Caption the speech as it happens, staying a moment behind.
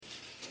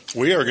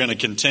We are going to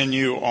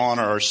continue on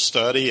our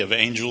study of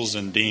angels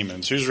and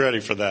demons. Who's ready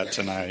for that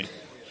tonight?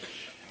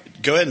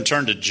 Go ahead and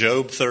turn to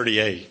Job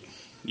 38.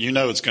 You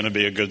know it's going to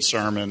be a good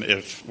sermon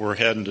if we're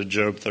heading to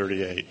Job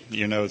 38.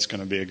 You know it's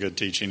going to be a good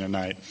teaching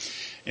tonight.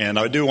 And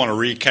I do want to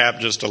recap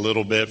just a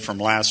little bit from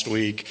last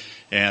week.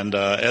 And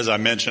as I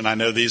mentioned, I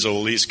know these will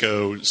at least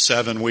go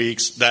 7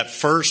 weeks. That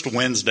first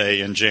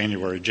Wednesday in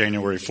January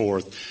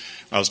 4th,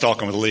 I was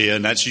talking with Leah,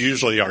 and that's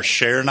usually our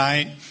share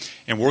night.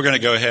 And we're going to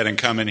go ahead and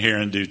come in here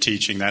and do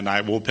teaching that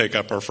night. We'll pick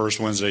up our first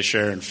Wednesday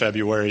share in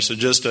February. So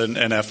just an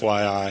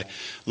FYI,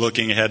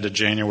 looking ahead to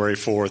January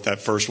 4th, that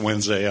first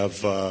Wednesday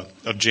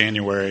of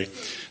January,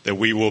 that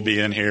we will be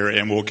in here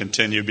and we'll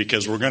continue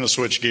because we're going to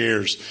switch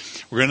gears.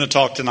 We're going to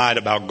talk tonight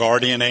about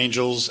guardian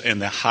angels and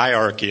the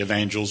hierarchy of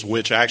angels,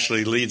 which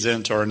actually leads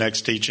into our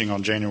next teaching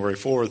on January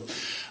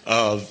 4th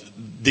of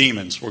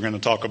demons. We're going to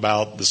talk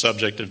about the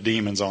subject of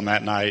demons on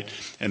that night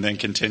and then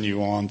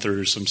continue on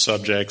through some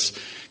subjects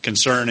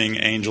concerning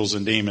angels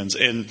and demons.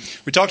 And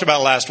we talked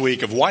about last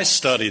week of why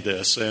study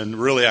this. And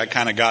really I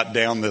kind of got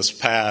down this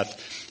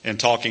path and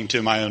talking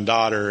to my own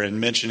daughter and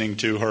mentioning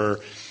to her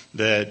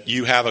that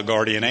you have a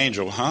guardian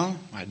angel. Huh?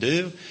 I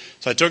do?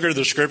 So I took her to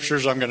the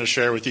scriptures I'm going to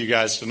share with you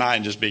guys tonight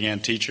and just began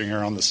teaching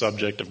her on the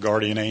subject of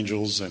guardian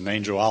angels and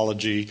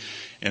angelology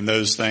and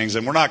those things.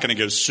 And we're not going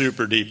to go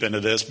super deep into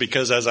this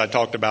because, as I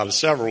talked about it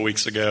several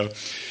weeks ago,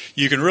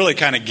 you can really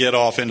kind of get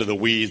off into the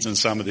weeds in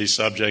some of these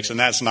subjects, and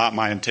that's not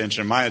my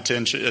intention. My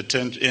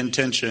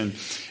intention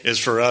is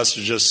for us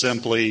to just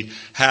simply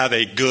have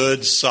a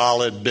good,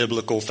 solid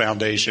biblical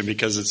foundation,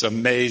 because it's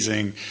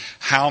amazing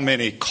how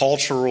many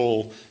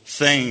cultural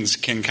things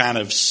can kind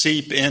of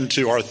seep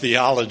into our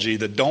theology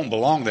that don't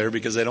belong there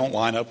because they don't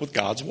line up with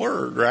God's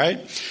Word,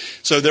 right?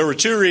 So there were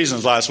 2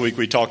 reasons last week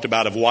we talked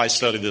about of why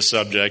study this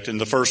subject. And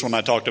the first one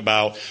I talked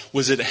about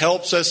was it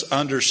helps us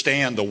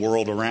understand the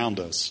world around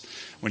us.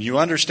 When you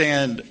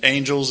understand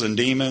angels and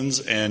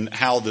demons and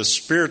how the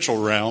spiritual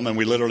realm, and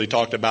we literally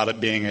talked about it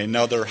being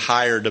another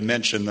higher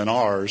dimension than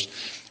ours,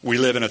 we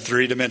live in a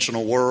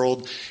 3-dimensional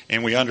world,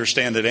 and we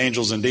understand that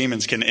angels and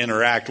demons can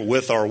interact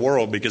with our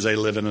world because they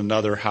live in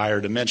another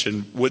higher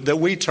dimension that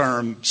we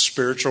term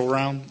spiritual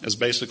realm is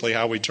basically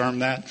how we term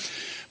that.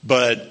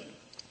 But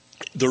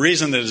the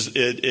reason that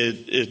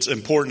it's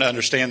important to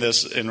understand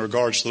this in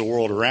regards to the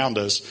world around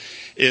us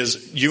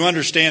is you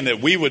understand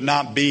that we would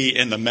not be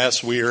in the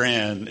mess we are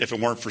in if it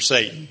weren't for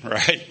Satan,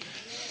 right?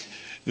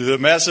 The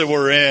mess that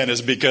we're in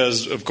is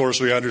because, of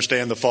course, we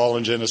understand the fall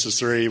in Genesis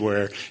 3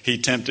 where he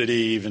tempted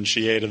Eve and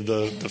she ate of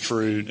the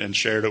fruit and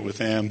shared it with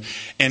him.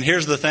 And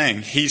here's the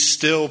thing. He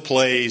still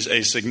plays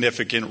a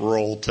significant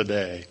role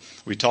today.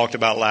 We talked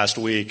about last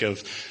week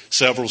of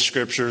several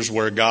scriptures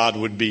where God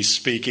would be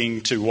speaking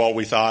to what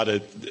we thought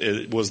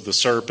it was the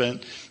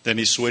serpent. Then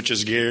he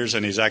switches gears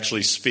and he's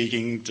actually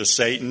speaking to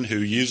Satan, who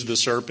used the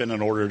serpent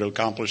in order to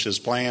accomplish his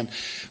plan.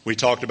 We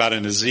talked about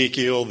in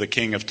Ezekiel, the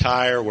king of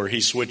Tyre, where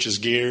he switches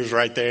gears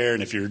right there.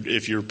 And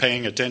if you're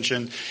paying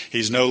attention,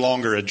 he's no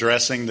longer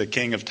addressing the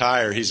king of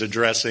Tyre. He's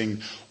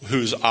addressing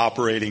who's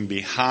operating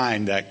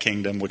behind that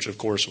kingdom, which of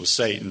course was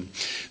Satan.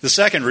 The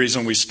second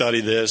reason we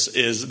study this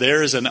is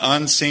there is an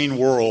unseen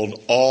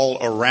world all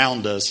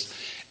around us,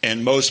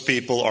 and most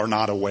people are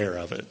not aware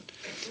of it.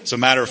 As a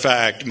matter of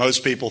fact,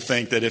 most people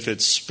think that if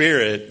it's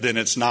spirit, then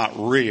it's not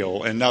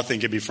real, and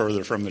nothing could be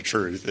further from the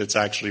truth. It's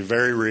actually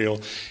very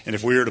real, and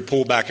if we were to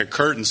pull back a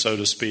curtain, so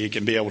to speak,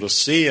 and be able to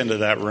see into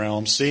that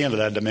realm, see into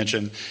that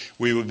dimension,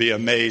 we would be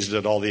amazed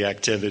at all the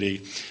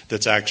activity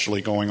that's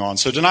actually going on.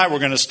 So tonight we're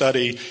going to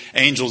study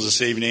angels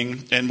this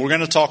evening, and we're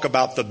going to talk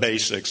about the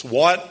basics.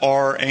 What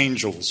are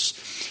angels?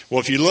 Well,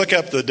 if you look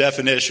up the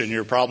definition,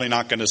 you're probably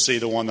not going to see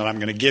the one that I'm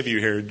going to give you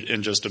here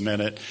in just a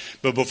minute.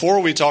 But before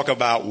we talk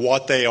about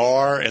what they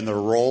are and their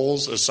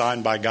roles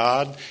assigned by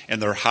God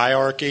and their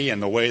hierarchy and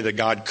the way that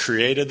God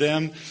created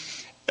them,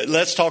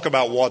 let's talk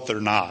about what they're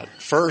not.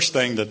 First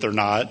thing that they're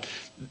not,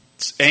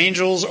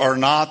 angels are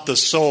not the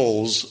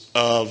souls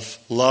of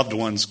loved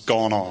ones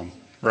gone on,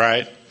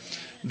 right?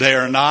 They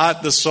are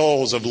not the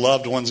souls of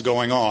loved ones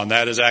going on.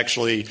 That is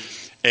actually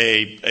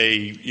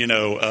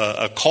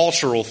a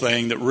cultural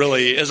thing that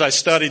really, as I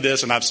studied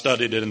this, and I've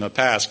studied it in the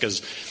past,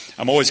 because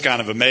I'm always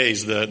kind of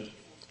amazed that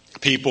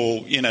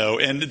people,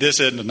 and this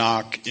isn't to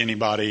knock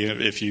anybody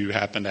if you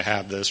happen to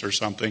have this or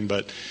something,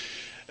 but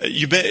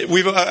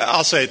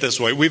I'll say it this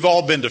way. We've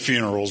all been to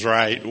funerals,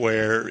 right?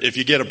 Where if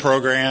you get a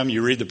program,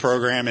 you read the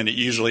program, and it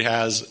usually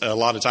has, a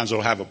lot of times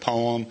it'll have a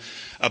poem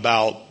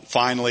about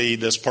finally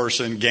this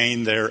person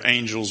gained their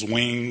angel's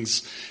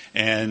wings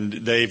and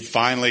they've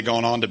finally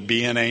gone on to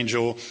be an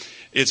angel.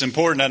 It's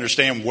important to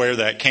understand where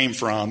that came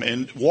from.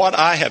 And what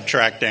I have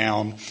tracked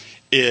down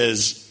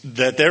is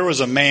that there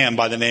was a man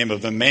by the name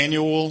of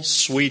Emanuel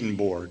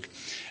Swedenborg.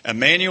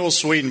 Emanuel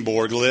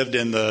Swedenborg lived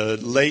in the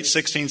late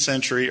 16th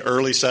century,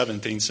 early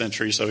 17th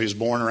century. So he was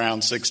born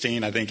around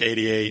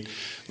 88,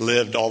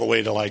 lived all the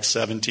way to like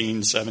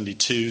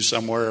 1772,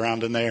 somewhere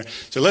around in there.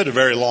 So he lived a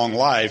very long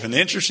life. And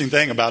the interesting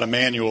thing about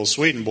Emanuel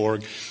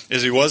Swedenborg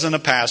is he wasn't a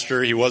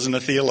pastor, he wasn't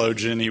a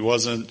theologian, he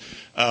wasn't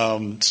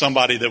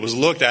somebody that was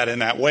looked at in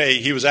that way.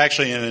 He was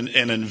actually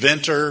an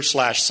inventor /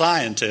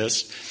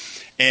 scientist.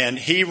 And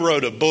he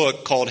wrote a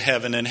book called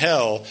Heaven and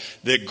Hell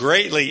that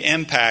greatly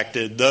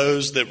impacted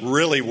those that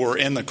really were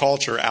in the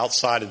culture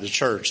outside of the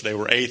church. They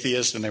were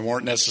atheists and they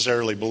weren't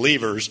necessarily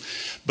believers,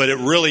 but it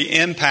really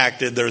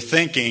impacted their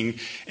thinking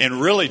and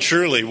really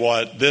truly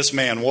what this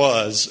man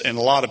was. And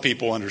a lot of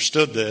people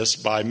understood this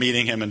by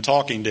meeting him and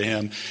talking to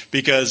him,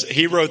 because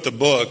he wrote the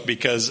book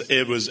because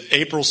it was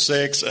April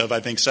 6th of, I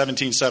think,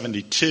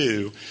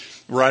 1772.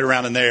 Right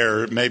around in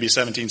there, maybe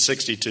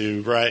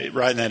 1762, right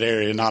in that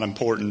area, not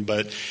important.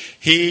 But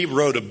he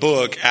wrote a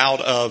book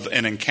out of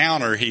an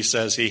encounter he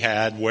says he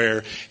had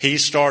where he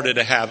started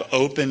to have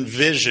open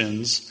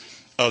visions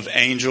of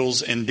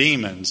angels and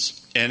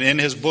demons. And in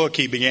his book,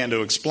 he began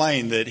to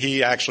explain that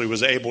he actually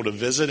was able to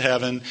visit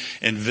heaven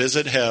and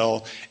visit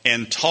hell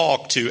and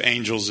talk to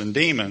angels and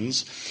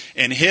demons.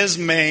 And his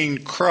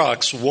main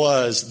crux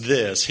was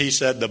this. He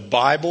said the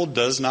Bible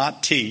does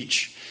not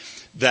teach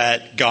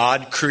that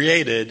God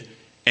created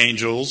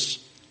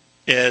angels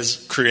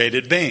as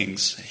created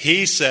beings.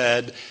 He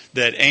said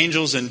that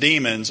angels and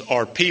demons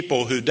are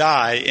people who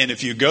die, and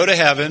if you go to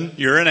heaven,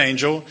 you're an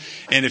angel,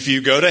 and if you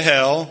go to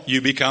hell,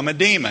 you become a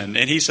demon.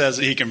 And he says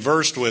he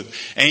conversed with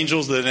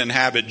angels that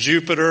inhabit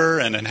Jupiter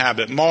and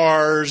inhabit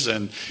Mars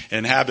and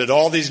inhabit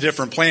all these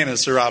different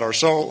planets throughout our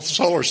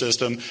solar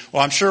system.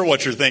 Well, I'm sure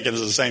what you're thinking is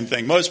the same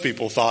thing most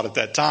people thought at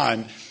that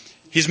time.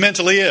 He's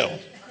mentally ill,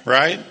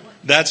 right?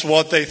 That's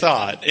what they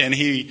thought. And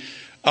he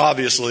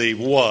obviously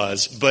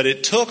was, but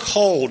it took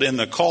hold in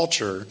the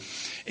culture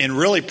and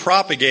really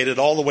propagated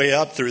all the way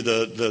up through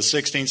the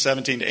 16th,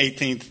 17th,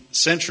 18th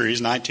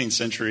centuries, 19th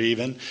century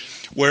even,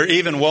 where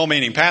even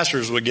well-meaning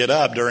pastors would get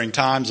up during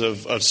times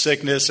of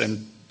sickness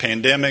and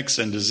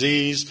pandemics and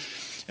disease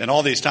and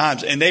all these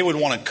times, and they would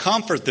want to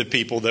comfort the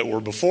people that were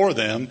before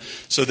them,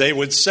 so they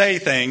would say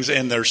things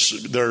in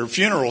their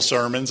funeral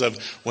sermons of,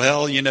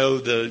 well, you know,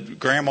 the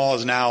grandma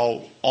is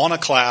now on a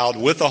cloud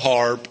with a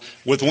harp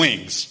with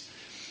wings.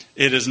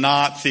 It is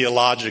not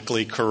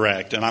theologically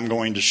correct, and I'm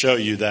going to show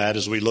you that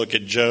as we look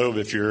at Job.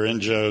 If you're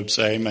in Job,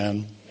 say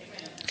amen.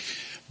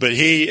 But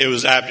it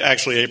was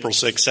actually April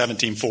 6,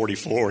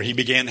 1744. He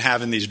began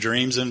having these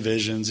dreams and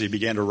visions. He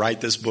began to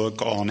write this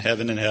book on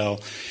heaven and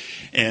hell,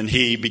 and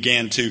he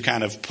began to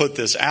kind of put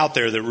this out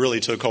there that really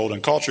took hold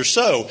in culture.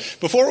 So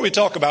before we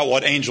talk about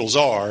what angels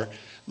are,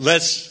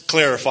 let's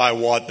clarify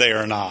what they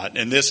are not.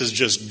 And this is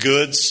just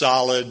good,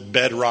 solid,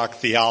 bedrock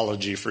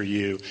theology for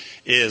you,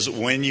 is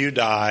when you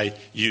die,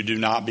 you do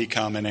not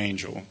become an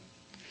angel.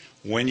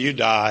 When you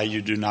die,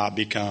 you do not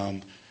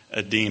become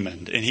a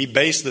demon. And he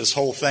based this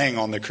whole thing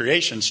on the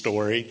creation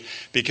story,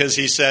 because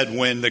he said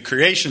when the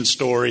creation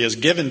story is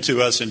given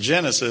to us in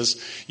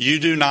Genesis, you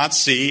do not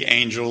see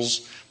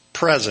angels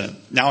present.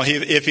 Now,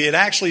 if he had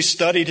actually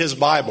studied his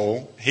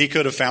Bible, he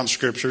could have found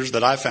scriptures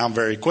that I found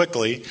very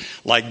quickly,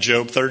 like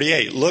Job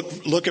 38.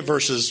 Look at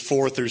verses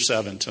 4 through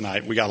 7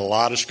 tonight. We got a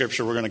lot of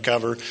scripture we're going to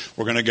cover.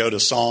 We're going to go to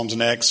Psalms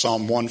next,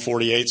 Psalm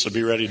 148, so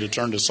be ready to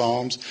turn to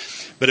Psalms.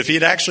 But if he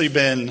had actually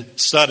been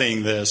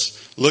studying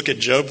this, look at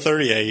Job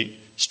 38,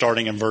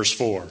 starting in verse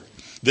 4.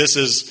 This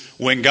is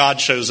when God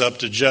shows up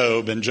to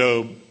Job, and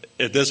Job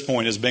at this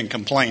point has been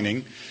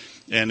complaining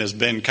and has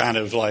been kind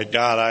of like,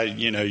 God,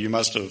 you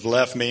must have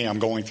left me. I'm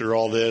going through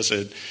all this.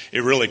 It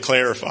really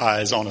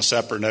clarifies, on a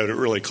separate note, it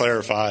really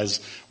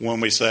clarifies when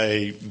we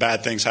say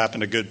bad things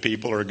happen to good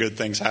people or good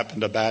things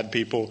happen to bad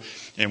people,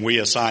 and we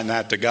assign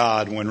that to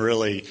God, when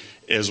really,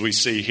 as we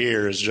see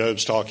here, as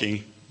Job's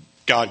talking,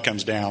 God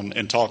comes down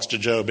and talks to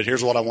Job. But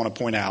here's what I want to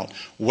point out.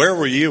 Where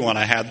were you when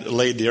I had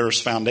laid the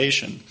earth's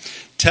foundation?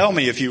 Tell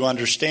me if you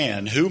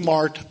understand. Who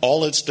marked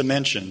all its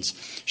dimensions?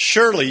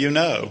 Surely you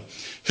know.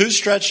 Who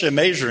stretched a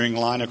measuring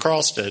line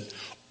across it,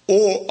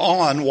 or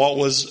on what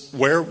was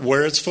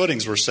where its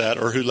footings were set,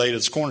 or who laid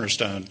its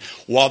cornerstone?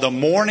 While the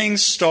morning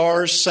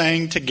stars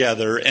sang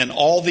together and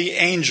all the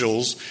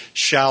angels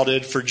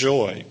shouted for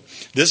joy.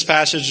 This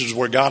passage is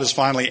where God is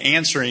finally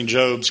answering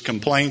Job's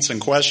complaints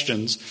and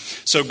questions.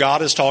 So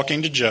God is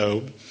talking to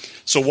Job.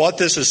 So what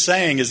this is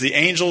saying is the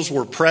angels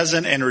were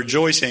present and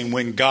rejoicing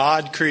when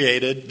God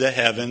created the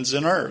heavens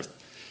and earth.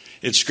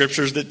 It's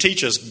scriptures that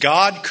teach us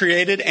God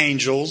created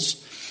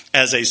angels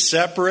as a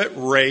separate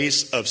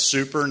race of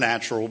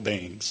supernatural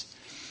beings.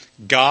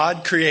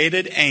 God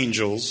created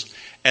angels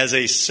as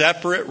a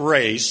separate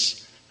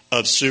race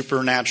of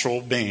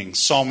supernatural beings.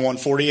 Psalm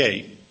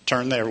 148.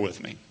 Turn there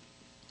with me.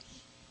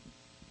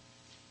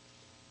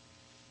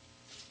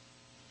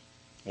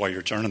 While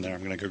you're turning there,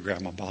 I'm going to go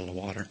grab my bottle of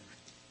water.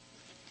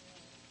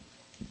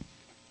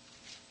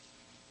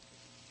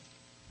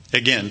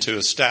 Again, to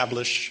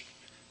establish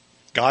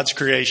God's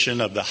creation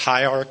of the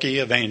hierarchy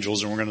of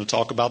angels, and we're going to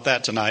talk about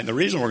that tonight. And the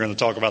reason we're going to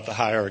talk about the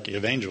hierarchy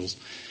of angels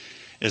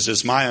is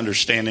it's my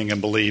understanding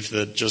and belief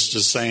that just the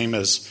same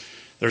as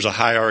there's a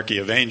hierarchy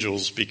of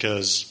angels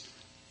because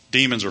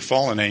demons are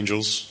fallen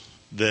angels,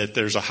 that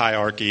there's a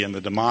hierarchy in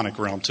the demonic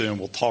realm too, and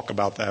we'll talk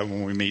about that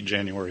when we meet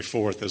January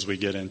 4th as we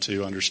get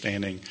into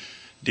understanding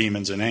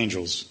demons and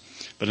angels.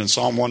 But in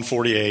Psalm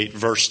 148,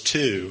 verse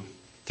 2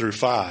 through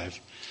 5.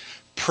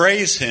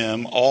 Praise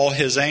him, all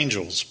his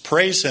angels.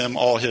 Praise him,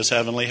 all his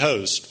heavenly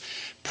host.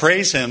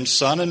 Praise him,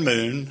 sun and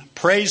moon.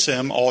 Praise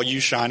him, all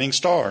you shining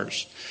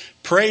stars.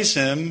 Praise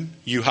him,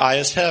 you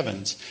highest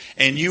heavens,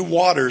 and you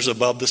waters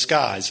above the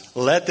skies.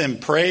 Let them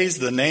praise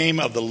the name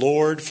of the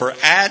Lord, for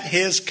at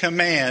his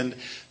command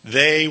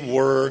they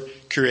were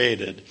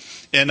created.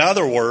 In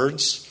other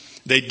words,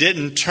 they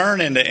didn't turn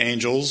into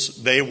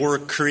angels, they were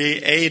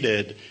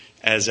created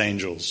as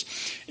angels.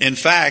 In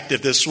fact,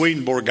 if this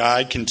Swedenborg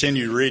guy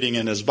continued reading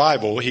in his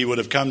Bible, he would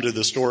have come to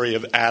the story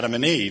of Adam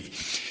and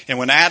Eve. And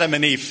when Adam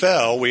and Eve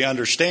fell, we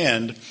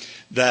understand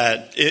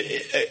that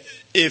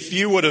if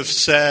you would have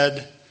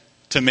said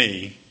to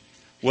me,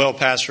 well,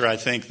 Pastor, I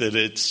think that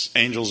it's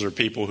angels are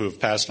people who have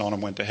passed on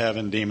and went to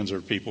heaven. Demons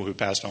are people who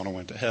passed on and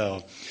went to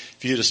hell.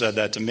 If you'd have said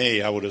that to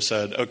me, I would have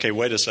said, okay,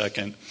 wait a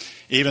second.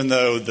 Even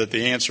though that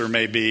the answer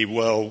may be,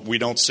 well, we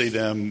don't see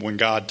them when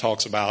God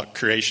talks about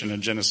creation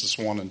in Genesis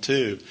 1 and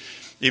 2.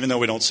 Even though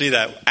we don't see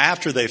that,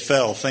 after they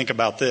fell, think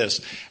about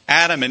this.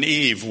 Adam and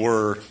Eve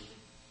were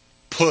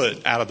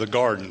put out of the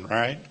garden,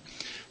 right?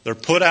 They're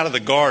put out of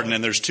the garden,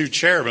 and there's 2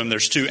 cherubim,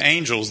 there's 2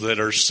 angels that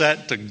are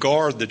set to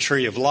guard the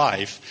tree of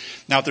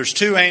life. Now, if there's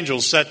 2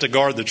 angels set to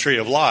guard the tree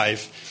of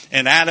life,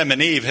 and Adam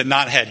and Eve had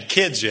not had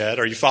kids yet,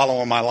 are you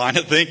following my line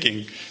of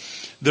thinking?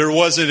 There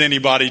wasn't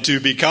anybody to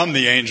become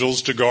the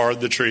angels to guard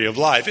the tree of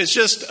life. It's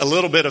just a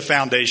little bit of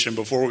foundation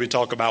before we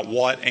talk about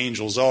what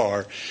angels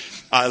are.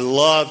 I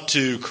love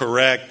to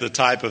correct the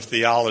type of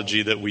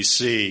theology that we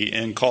see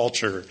in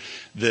culture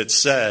that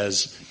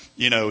says,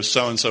 you know,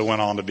 so-and-so went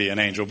on to be an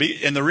angel.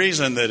 And the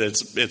reason that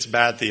it's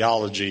bad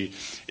theology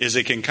is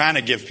it can kind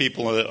of give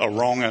people a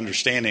wrong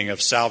understanding of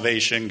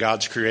salvation,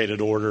 God's created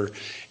order.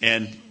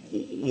 And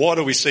what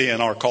do we see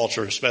in our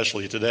culture,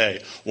 especially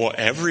today? Well,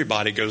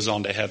 everybody goes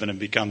on to heaven and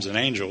becomes an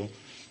angel.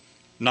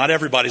 Not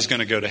everybody's going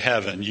to go to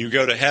heaven. You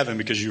go to heaven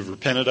because you've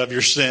repented of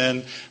your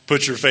sin,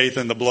 put your faith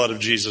in the blood of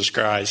Jesus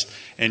Christ,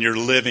 and you're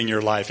living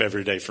your life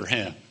every day for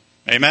him.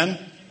 Amen?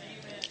 Amen.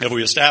 Have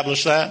we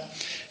established that?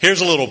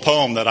 Here's a little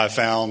poem that I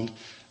found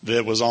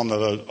that was on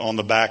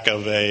the back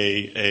of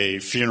a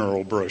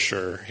funeral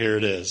brochure. Here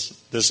it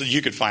is.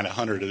 You could find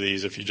 100 of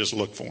these if you just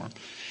look for them.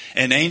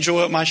 An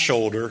angel at my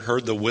shoulder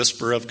heard the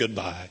whisper of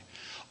goodbye,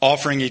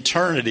 offering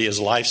eternity as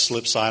life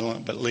slipped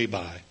silently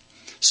by.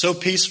 So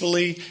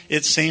peacefully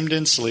it seemed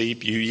in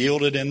sleep, you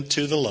yielded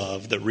into the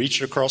love that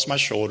reached across my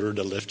shoulder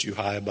to lift you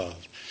high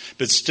above.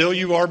 But still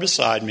you are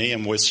beside me,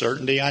 and with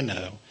certainty I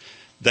know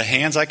the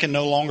hands I can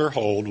no longer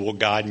hold will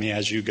guide me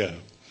as you go.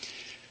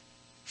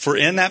 For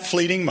in that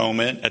fleeting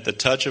moment, at the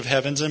touch of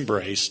heaven's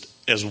embrace,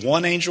 as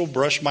one angel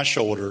brushed my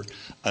shoulder,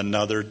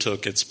 another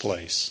took its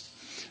place.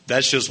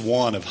 That's just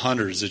one of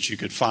hundreds that you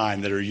could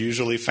find that are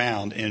usually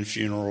found in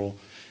funeral,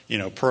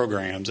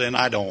 programs. And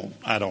I don't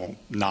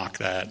knock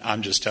that.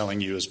 I'm just telling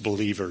you, as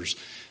believers,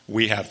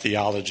 we have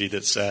theology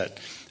that said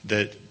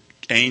that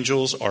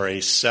angels are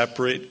a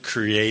separate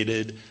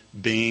created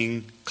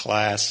being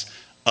class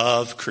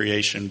of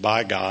creation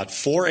by God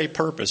for a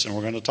purpose. And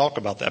we're going to talk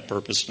about that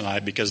purpose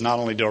tonight, because not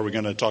only are we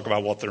going to talk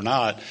about what they're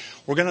not,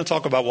 we're going to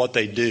talk about what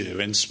they do.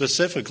 And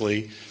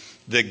specifically,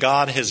 that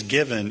God has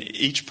given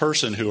each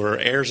person who are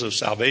heirs of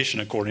salvation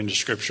according to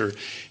Scripture,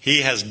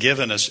 He has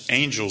given us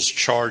angels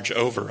charge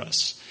over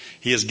us.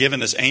 He has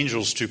given us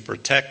angels to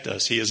protect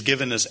us. He has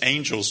given us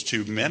angels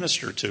to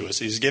minister to us.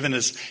 He's given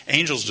us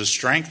angels to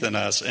strengthen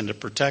us and to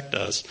protect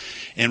us.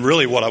 And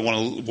really what I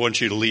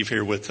want you to leave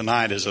here with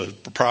tonight is a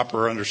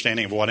proper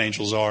understanding of what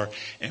angels are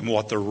and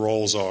what their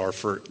roles are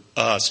for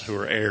us who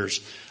are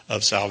heirs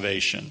of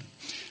salvation.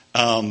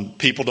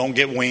 People don't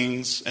get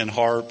wings and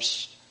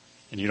harps,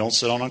 and you don't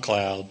sit on a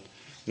cloud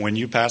when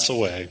you pass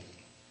away.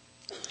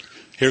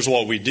 Here's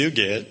what we do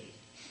get.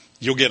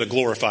 You'll get a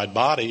glorified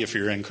body if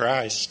you're in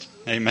Christ.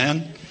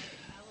 Amen?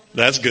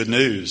 That's good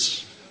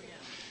news.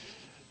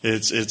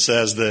 It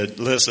says that,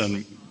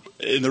 listen,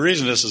 and the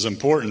reason this is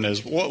important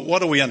is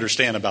what do we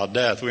understand about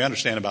death? We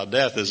understand about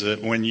death is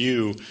that when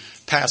you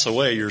pass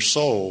away, your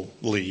soul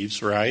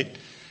leaves, right?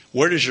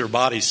 Where does your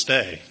body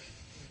stay?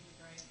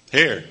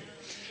 Here.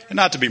 And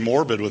not to be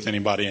morbid with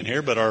anybody in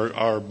here, but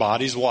our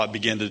bodies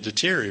begin to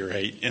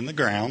deteriorate in the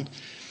ground.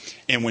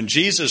 And when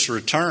Jesus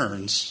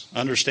returns,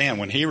 understand,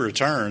 when He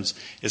returns,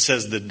 it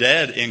says the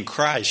dead in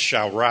Christ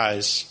shall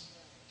rise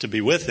to be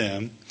with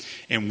Him,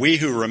 and we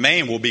who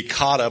remain will be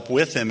caught up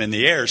with Him in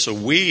the air. So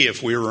we,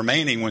 if we're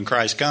remaining when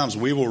Christ comes,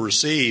 we will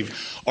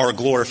receive our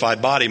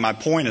glorified body. My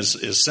point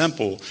is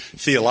simple.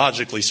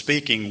 Theologically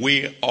speaking,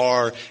 we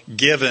are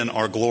given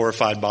our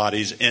glorified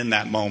bodies in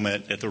that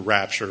moment at the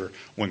rapture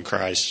when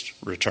Christ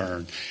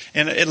returned.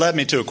 And it led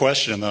me to a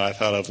question that I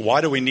thought of.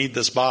 Why do we need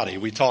this body?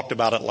 We talked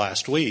about it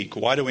last week.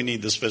 Why do we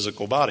need this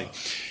physical body?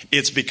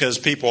 It's because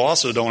people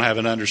also don't have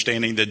an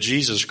understanding that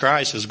Jesus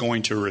Christ is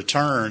going to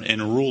return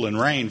and rule and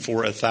reign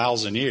for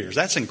 1,000 years.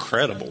 That's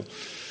incredible.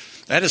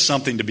 That is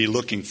something to be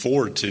looking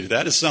forward to.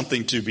 That is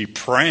something to be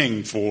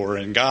praying for.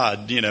 And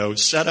God,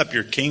 set up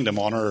your kingdom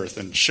on earth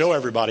and show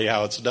everybody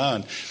how it's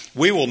done.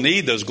 We will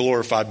need those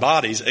glorified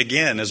bodies,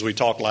 again, as we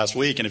talked last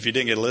week. And if you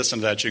didn't get to listen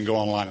to that, you can go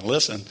online and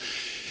listen.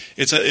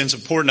 It's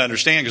important to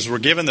understand because we're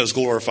given those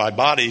glorified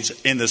bodies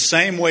in the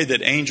same way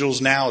that angels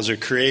now as a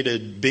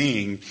created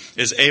being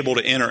is able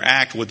to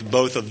interact with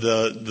both of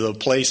the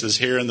places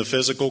here in the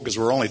physical, because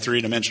we're only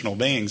three-dimensional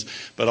beings,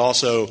 but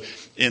also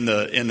in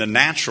the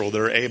natural,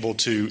 they're able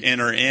to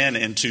enter in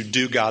and to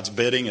do God's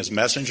bidding as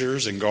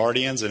messengers and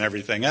guardians and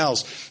everything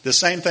else. The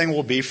same thing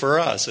will be for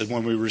us. And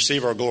when we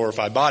receive our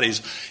glorified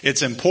bodies,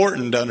 it's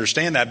important to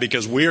understand that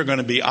because we are going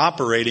to be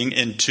operating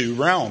in two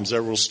realms.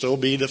 There will still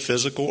be the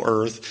physical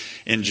earth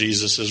in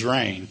Jesus'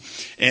 reign.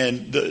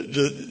 And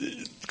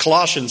the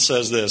Colossians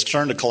says this.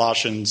 Turn to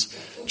Colossians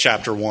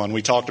chapter 1.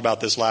 We talked about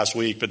this last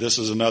week, but this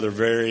is another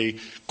very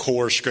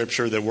core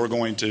scripture that we're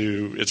going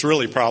to, it's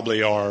really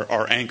probably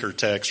our anchor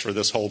text for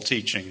this whole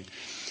teaching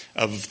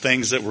of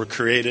things that were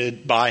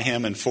created by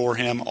him and for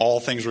him.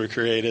 All things were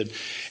created.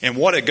 And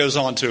what it goes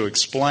on to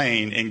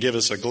explain and give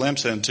us a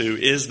glimpse into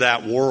is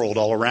that world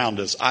all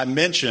around us. I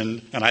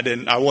mentioned, and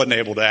I wasn't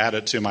able to add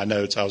it to my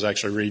notes. I was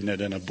actually reading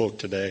it in a book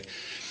today.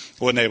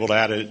 Wasn't able to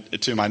add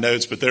it to my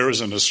notes, but there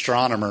was an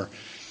astronomer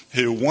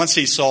who, once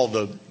he saw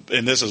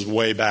and this is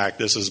way back,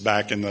 this is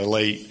back in the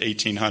late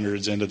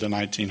 1800s into the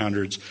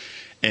 1900s,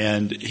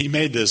 and he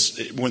made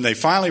this, when they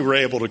finally were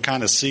able to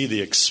kind of see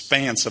the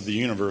expanse of the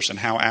universe and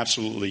how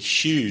absolutely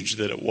huge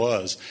that it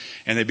was,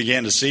 and they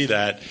began to see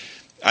that,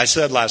 I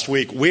said last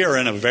week, we are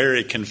in a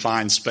very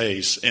confined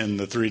space in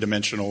the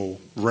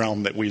three-dimensional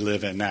realm that we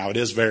live in now. It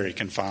is very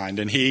confined,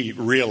 and he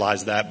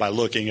realized that by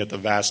looking at the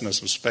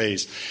vastness of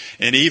space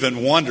and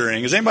even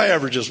wondering, has anybody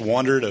ever just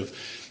wondered of,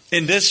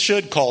 and this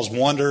should cause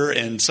wonder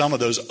in some of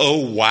those,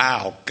 oh,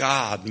 wow,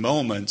 God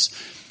moments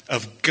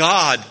of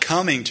God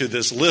coming to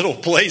this little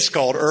place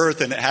called Earth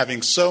and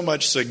having so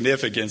much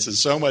significance and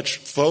so much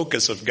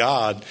focus of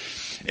God.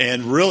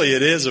 And really,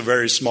 it is a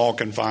very small,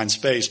 confined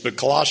space. But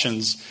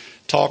Colossians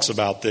talks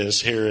about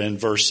this here in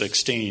verse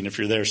 16. If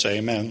you're there, say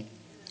amen.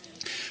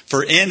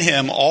 For in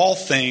him all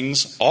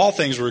things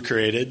were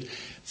created,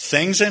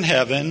 things in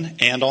heaven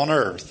and on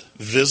earth,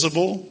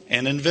 visible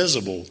and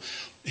invisible.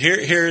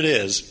 Here it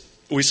is.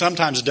 We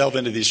sometimes delve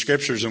into these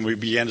scriptures and we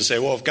begin to say,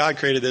 well, if God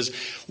created this,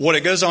 what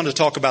it goes on to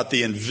talk about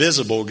the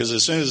invisible, because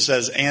as soon as it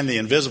says and the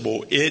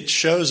invisible, it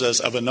shows us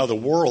of another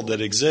world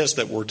that exists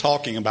that we're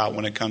talking about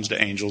when it comes to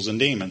angels and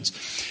demons.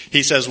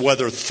 He says,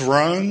 whether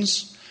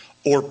thrones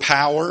or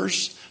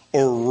powers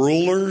or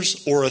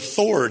rulers or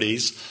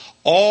authorities,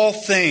 all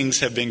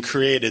things have been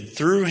created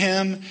through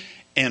him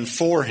and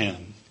for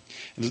him.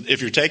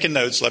 If you're taking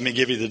notes, let me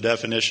give you the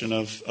definition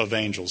of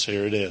angels.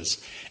 Here it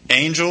is.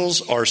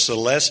 Angels are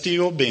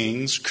celestial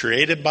beings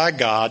created by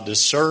God to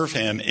serve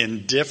him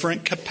in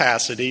different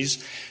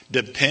capacities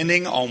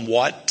depending on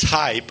what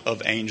type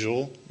of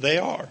angel they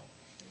are.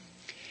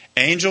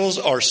 Angels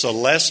are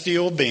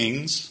celestial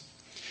beings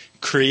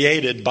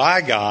created by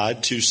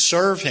God to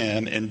serve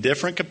him in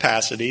different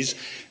capacities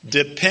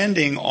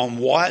depending on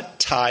what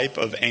type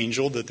of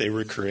angel that they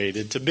were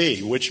created to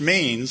be. Which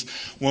means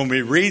when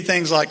we read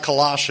things like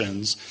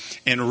Colossians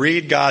and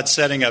read God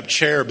setting up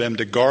cherubim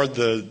to guard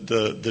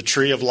the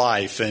tree of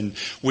life, and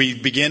we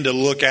begin to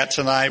look at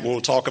tonight,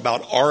 we'll talk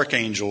about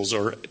archangels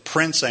or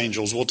prince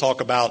angels. We'll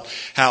talk about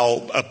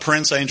how a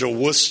prince angel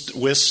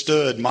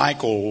withstood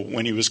Michael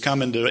when he was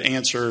coming to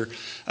answer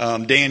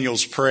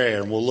Daniel's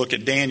prayer. And we'll look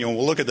at Daniel and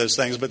we'll look at those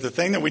things. But the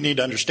thing that we need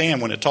to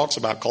understand when it talks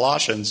about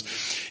Colossians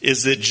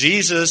is that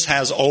Jesus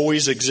has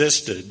always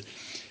existed.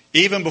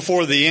 Even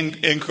before the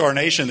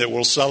incarnation that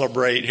we'll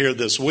celebrate here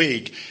this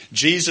week,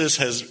 Jesus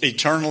has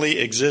eternally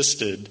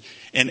existed,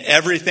 and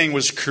everything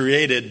was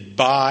created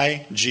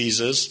by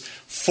Jesus,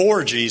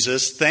 for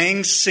Jesus,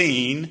 things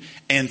seen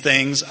and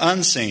things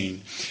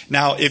unseen.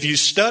 Now, if you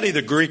study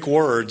the Greek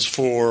words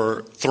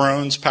for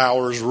thrones,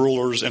 powers,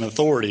 rulers, and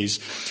authorities,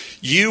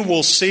 you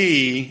will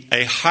see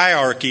a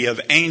hierarchy of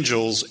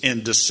angels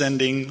in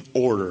descending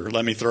order.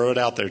 Let me throw it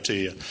out there to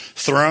you.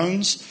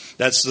 Thrones,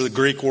 that's the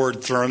Greek word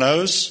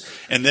thronos,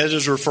 and that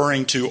is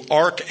referring to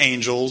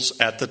archangels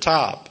at the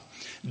top.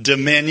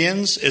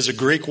 Dominions is a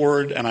Greek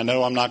word, and I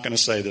know I'm not going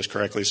to say this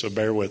correctly, so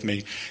bear with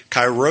me.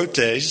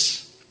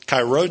 Kairotes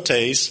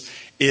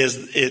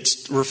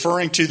it's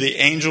referring to the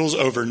angels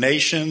over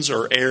nations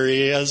or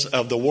areas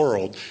of the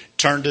world.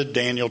 Turn to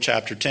Daniel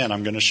chapter 10.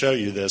 I'm going to show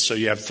you this. So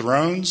you have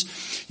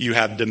thrones, you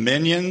have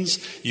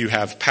dominions, you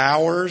have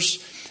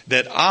powers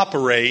that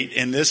operate,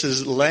 and this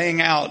is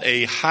laying out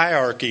a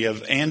hierarchy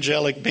of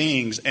angelic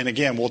beings. And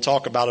again, we'll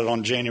talk about it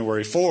on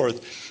January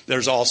 4th.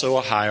 There's also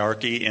a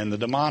hierarchy in the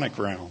demonic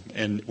realm.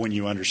 And when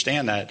you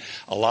understand that,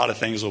 a lot of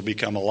things will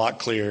become a lot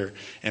clearer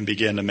and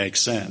begin to make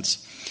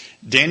sense.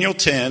 Daniel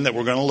 10 that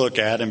we're going to look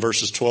at in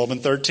verses 12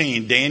 and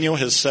 13, Daniel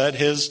has set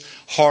his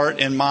heart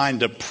and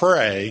mind to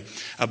pray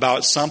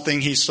about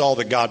something he saw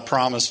that God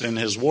promised in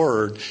his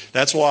word.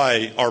 That's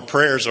why our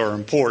prayers are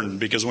important,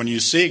 because when you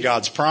see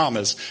God's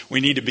promise, we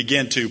need to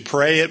begin to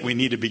pray it. We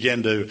need to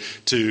begin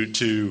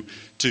to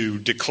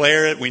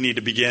declare it. We need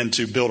to begin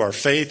to build our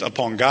faith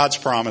upon God's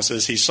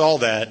promises. He saw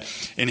that.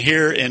 And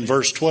here in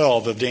verse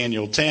 12 of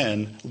Daniel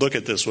 10, look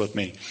at this with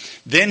me.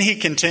 Then he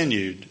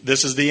continued,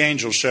 this is the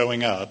angel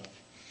showing up.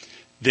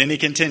 Then he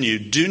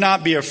continued, "Do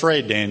not be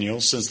afraid,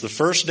 Daniel, since the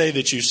first day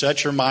that you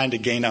set your mind to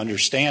gain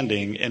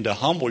understanding and to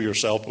humble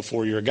yourself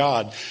before your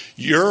God,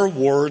 your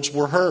words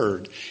were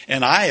heard,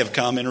 and I have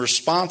come in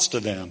response to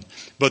them.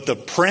 But the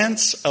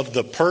prince of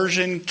the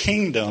Persian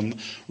kingdom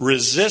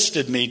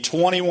resisted me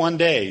 21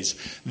 days.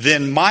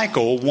 Then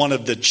Michael, one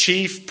of the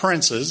chief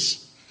princes,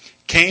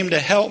 came to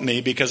help me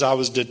because I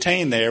was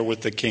detained there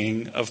with the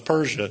king of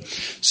Persia."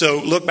 So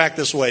look back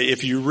this way.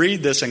 If you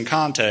read this in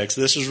context,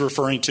 this is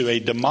referring to a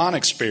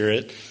demonic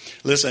spirit.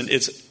 Listen,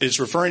 it's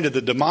referring to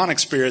the demonic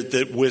spirit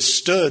that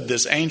withstood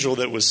this angel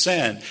that was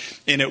sent.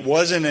 And it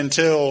wasn't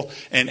until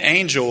an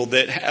angel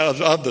that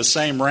of the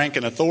same rank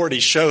and authority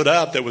showed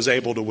up that was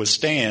able to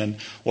withstand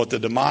what the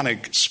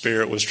demonic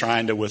spirit was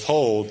trying to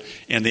withhold,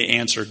 and the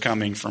answer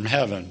coming from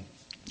heaven.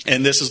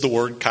 And this is the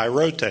word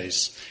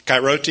kairotes.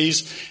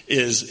 Kairotes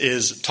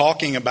is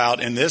talking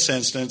about, in this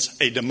instance,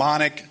 a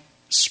demonic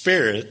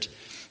spirit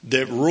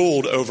that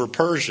ruled over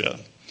Persia.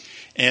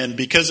 And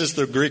because it's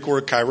the Greek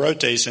word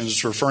kairotes and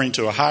it's referring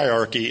to a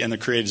hierarchy in the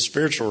created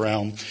spiritual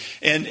realm.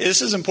 And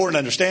this is important to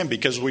understand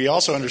because we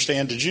also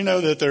understand, did you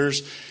know that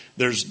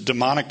there's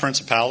demonic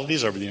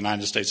principalities over the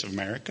United States of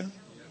America?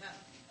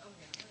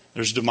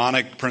 There's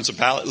demonic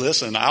principality.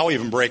 Listen, I'll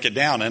even break it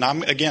down. And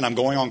I'm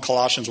going on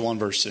Colossians 1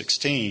 verse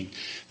 16.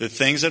 The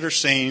things that are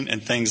seen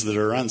and things that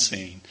are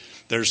unseen.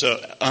 There's an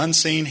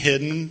unseen,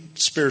 hidden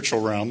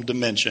spiritual realm,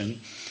 dimension,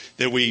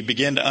 that we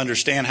begin to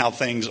understand how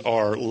things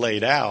are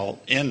laid out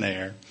in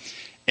there.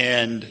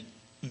 And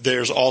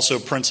there's also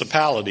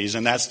principalities,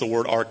 and that's the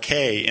word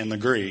arche in the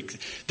Greek.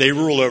 They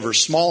rule over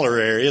smaller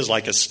areas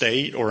like a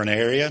state or an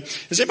area.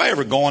 Has anybody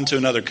ever gone to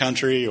another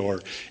country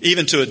or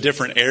even to a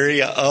different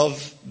area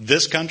of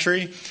this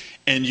country,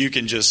 and you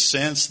can just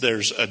sense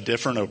there's a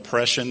different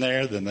oppression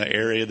there than the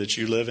area that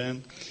you live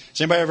in? Has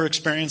anybody ever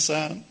experienced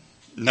that?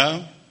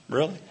 No?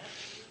 Really?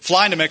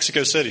 Fly into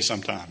Mexico City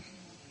sometime,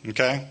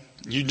 okay?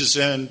 You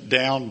descend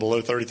down below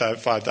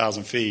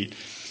 35,000 feet.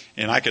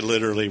 And I could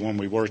literally, when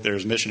we worked there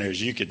as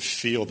missionaries, you could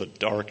feel the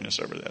darkness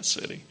over that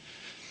city.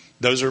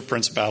 Those are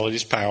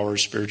principalities,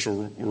 powers,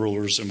 spiritual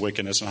rulers, and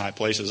wickedness in high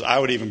places. I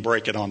would even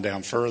break it on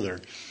down further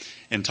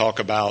and talk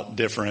about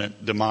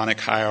different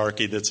demonic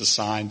hierarchy that's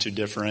assigned to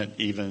different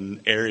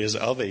even areas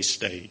of a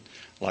state,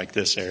 like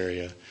this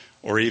area.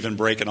 Or even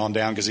break it on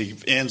down, because he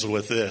ends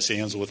with this. He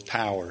ends with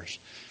powers.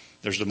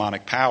 There's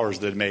demonic powers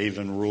that may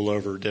even rule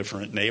over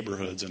different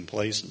neighborhoods and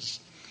places.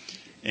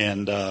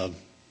 And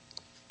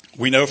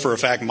we know for a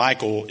fact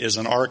Michael is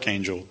an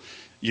archangel.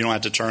 You don't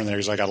have to turn there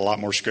because I got a lot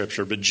more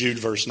scripture. But Jude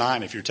verse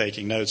 9, if you're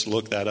taking notes,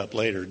 look that up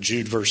later.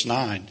 Jude verse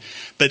 9.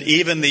 But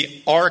even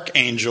the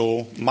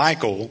archangel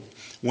Michael,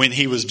 when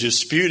he was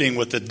disputing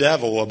with the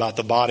devil about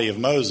the body of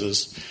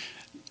Moses,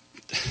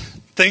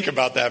 think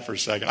about that for a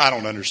second. I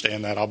don't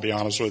understand that, I'll be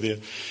honest with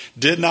you.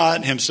 Did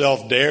not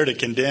himself dare to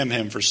condemn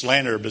him for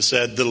slander, but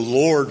said, "The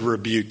Lord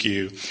rebuke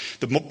you."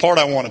 The part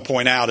I want to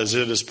point out is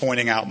it is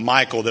pointing out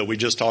Michael that we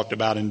just talked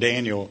about in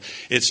Daniel.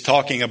 It's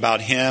talking about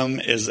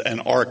him as an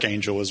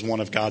archangel, as one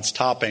of God's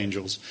top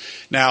angels.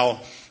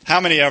 Now,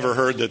 how many ever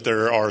heard that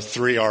there are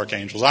 3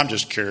 archangels? I'm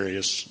just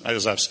curious,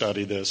 as I've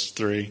studied this.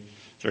 Three.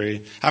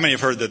 How many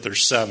have heard that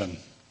there's 7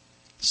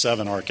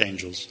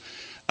 archangels?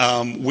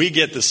 We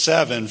get the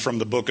 7 from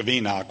the book of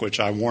Enoch,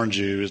 which I warned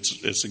you,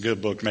 it's a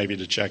good book maybe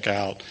to check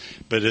out,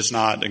 but it's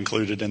not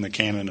included in the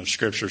canon of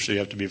Scripture, so you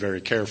have to be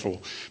very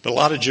careful. But a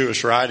lot of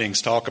Jewish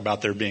writings talk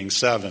about there being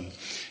 7.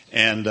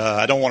 And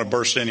I don't want to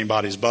burst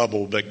anybody's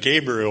bubble, but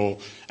Gabriel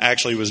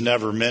actually was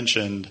never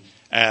mentioned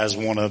as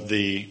one of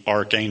the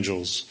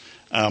archangels.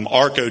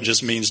 Archo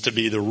just means to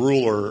be the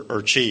ruler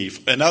or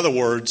chief. In other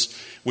words,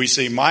 we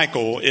see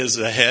Michael is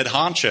the head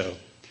honcho.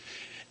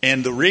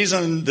 And the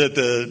reason that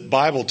the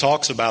Bible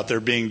talks about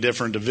there being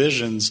different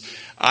divisions,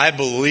 I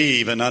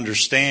believe and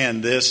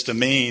understand this to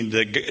mean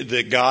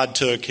that God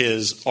took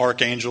his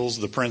archangels,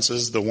 the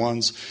princes, the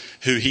ones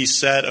who he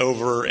set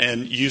over,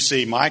 and you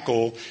see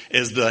Michael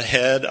is the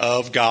head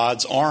of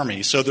God's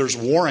army. So there's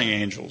warring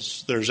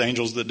angels. There's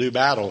angels that do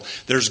battle.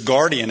 There's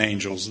guardian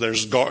angels.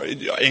 There's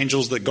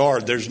angels that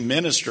guard. There's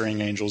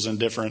ministering angels in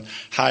different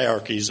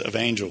hierarchies of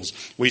angels.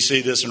 We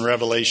see this in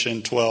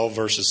Revelation 12,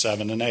 verses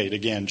 7 and 8.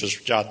 Again,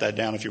 just jot that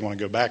down if you want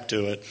to go back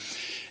to it.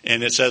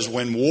 And it says,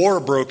 when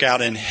war broke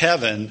out in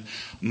heaven,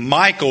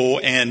 Michael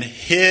and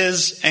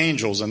his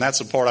angels, and that's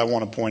the part I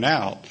want to point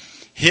out,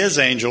 his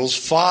angels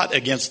fought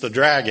against the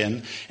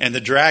dragon, and the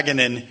dragon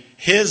and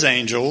his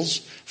angels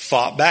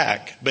fought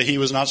back. But he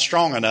was not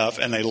strong enough,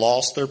 and they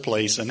lost their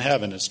place in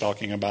heaven. It's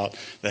talking about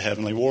the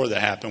heavenly war that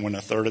happened when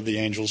a third of the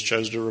angels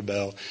chose to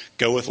rebel,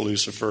 go with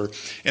Lucifer.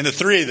 And the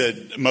 3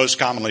 that most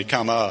commonly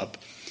come up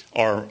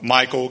are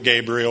Michael,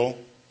 Gabriel,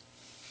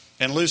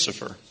 and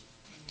Lucifer.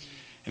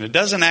 And it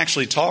doesn't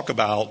actually talk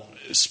about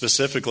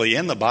specifically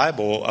in the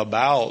Bible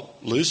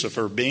about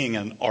Lucifer being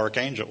an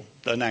archangel.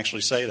 It doesn't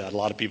actually say that. A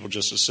lot of people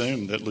just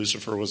assume that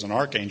Lucifer was an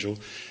archangel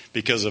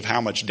because of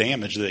how much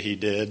damage that he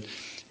did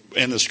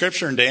in the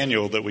scripture in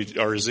Daniel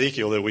or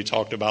Ezekiel that we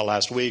talked about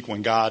last week,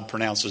 when God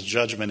pronounces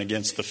judgment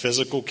against the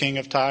physical king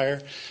of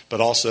Tyre,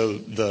 but also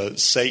the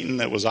Satan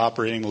that was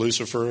operating,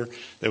 Lucifer,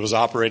 that was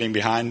operating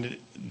behind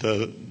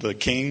the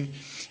king,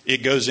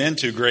 it goes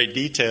into great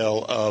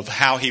detail of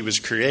how he was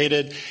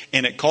created,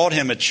 and it called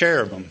him a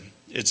cherubim.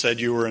 It said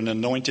you were an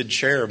anointed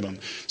cherubim.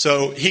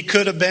 So he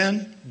could have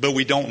been, but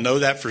we don't know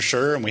that for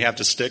sure, and we have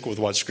to stick with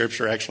what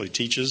Scripture actually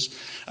teaches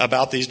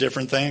about these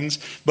different things.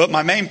 But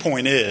my main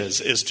point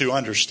is to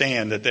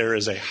understand that there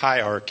is a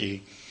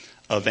hierarchy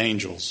of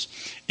angels.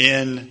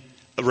 In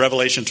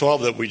Revelation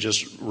 12 that we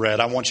just read,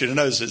 I want you to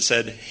notice it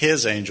said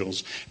his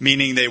angels,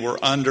 meaning they were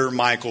under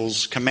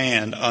Michael's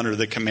command, under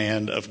the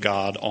command of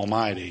God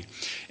Almighty.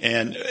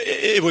 And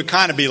it would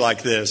kind of be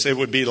like this. It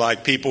would be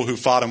like people who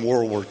fought in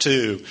World War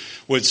II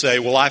would say,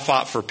 well, I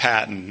fought for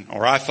Patton,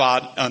 or I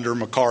fought under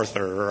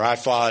MacArthur, or I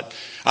fought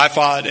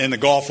in the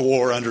Gulf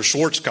War under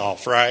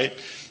Schwarzkopf, right?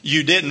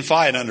 You didn't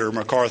fight under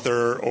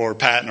MacArthur or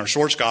Patton or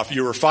Schwarzkopf.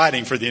 You were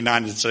fighting for the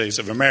United States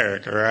of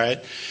America,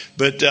 right?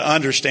 But to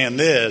understand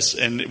this,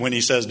 and when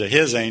he says to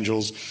his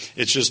angels,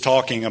 it's just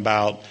talking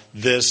about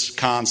this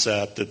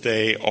concept that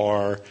they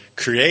are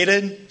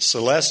created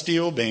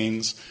celestial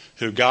beings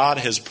who God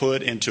has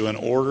put into an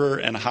order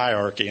and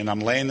hierarchy. And I'm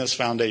laying this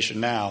foundation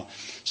now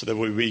so that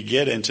when we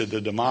get into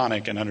the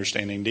demonic and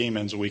understanding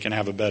demons, we can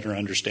have a better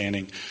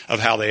understanding of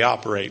how they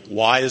operate.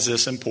 Why is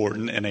this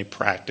important in a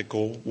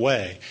practical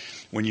way?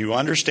 When you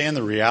understand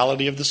the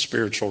reality of the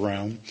spiritual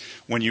realm,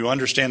 when you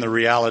understand the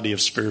reality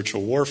of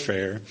spiritual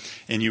warfare,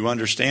 and you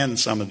understand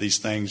some of these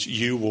things,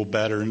 you will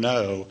better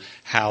know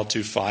how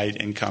to fight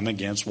and come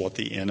against what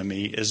the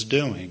enemy is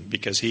doing.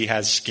 Because he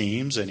has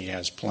schemes and he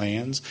has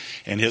plans,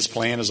 and his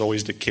plan is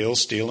always to kill,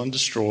 steal, and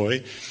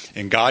destroy.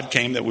 And God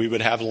came that we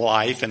would have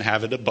life and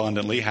have it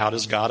abundantly. How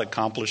does God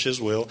accomplish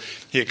his will?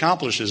 He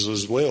accomplishes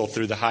his will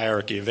through the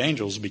hierarchy of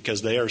angels,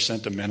 because they are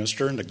sent to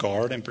minister and to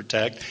guard and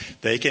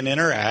protect. They can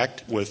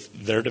interact with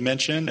their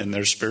dimension and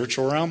their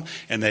spiritual realm,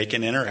 and they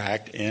can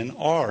interact in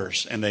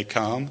ours, and they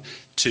come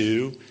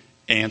to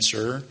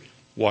answer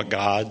what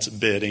God's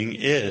bidding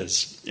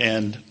is.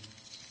 And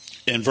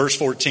in verse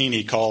 14,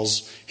 he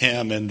calls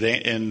him,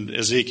 in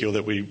Ezekiel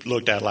that we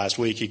looked at last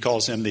week, he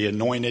calls him the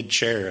anointed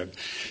cherub.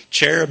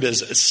 Cherub is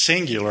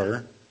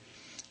singular,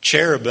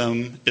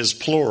 cherubim is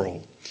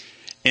plural.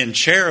 And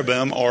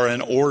cherubim are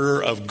an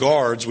order of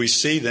guards. We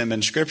see them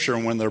in Scripture,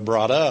 and when they're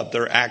brought up,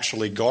 they're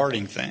actually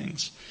guarding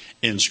things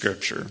in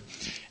Scripture.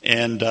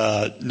 And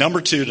number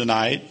 2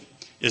 tonight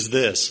is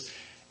this: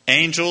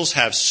 angels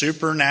have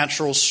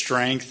supernatural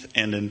strength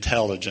and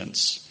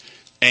intelligence.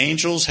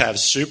 Angels have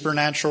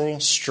supernatural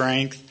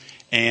strength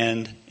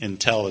and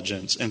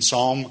intelligence. In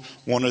Psalm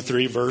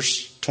 103,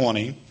 verse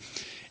 20,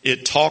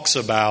 it talks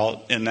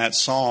about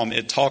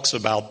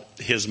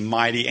his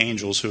mighty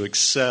angels who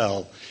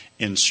excel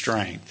in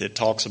strength. It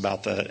talks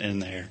about that in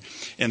there.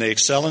 And they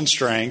excel in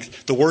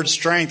strength. The word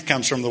strength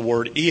comes from the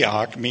word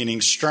eok, meaning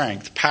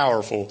strength,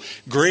 powerful.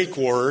 Greek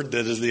word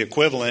that is the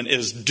equivalent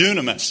is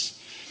dunamis.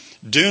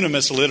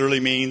 Dunamis literally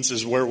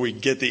is where we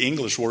get the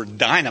English word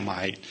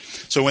dynamite.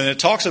 So when it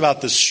talks about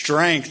the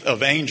strength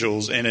of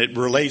angels and it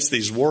relates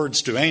these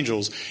words to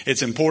angels,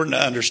 it's important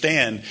to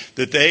understand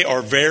that they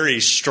are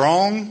very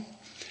strong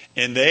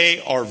and they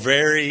are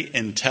very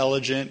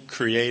intelligent,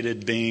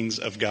 created beings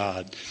of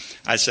God.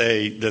 I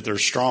say that they're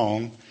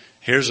strong.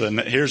 Here's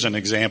an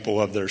example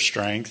of their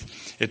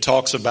strength. It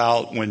talks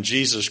about when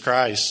Jesus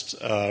Christ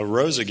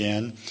rose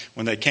again,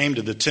 when they came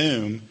to the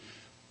tomb,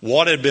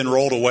 what had been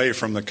rolled away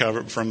from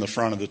the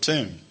front of the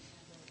tomb?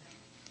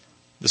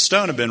 The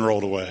stone had been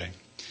rolled away.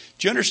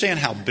 Do you understand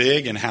how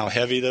big and how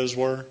heavy those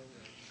were?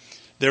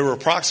 There were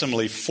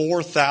approximately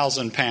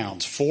 4,000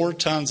 pounds, 4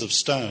 tons of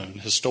stone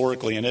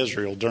historically in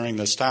Israel during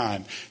this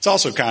time. It's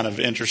also kind of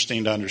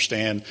interesting to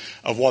understand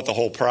of what the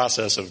whole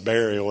process of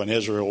burial in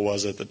Israel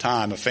was at the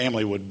time. A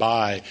family would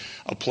buy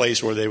a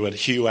place where they would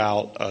hew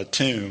out a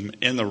tomb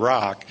in the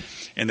rock,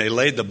 and they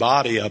laid the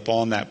body up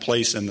on that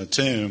place in the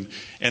tomb.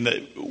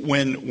 And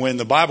when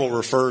the Bible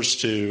refers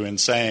to and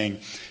saying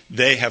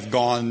they have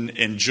gone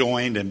and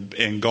joined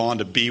and gone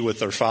to be with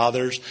their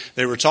fathers,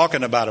 they were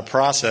talking about a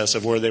process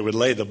of where they would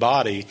lay the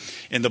body.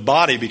 And the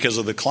body, because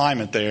of the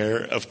climate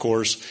there, of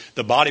course,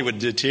 the body would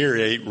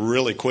deteriorate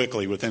really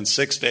quickly. Within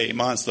 6 to 8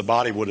 months, the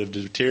body would have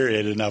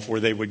deteriorated enough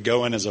where they would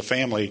go in as a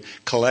family,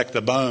 collect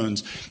the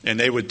bones, and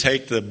they would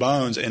take the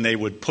bones and they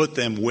would put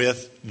them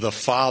with the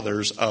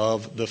fathers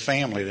of the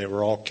family. They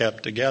were all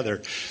kept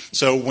together.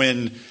 So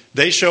when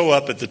they show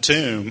up at the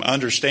tomb,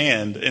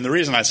 understand, and the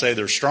reason I say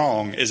they're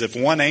strong is if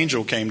one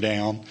angel came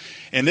down,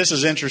 and this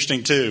is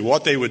interesting too,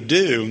 what they would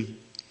do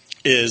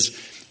is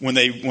when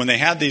they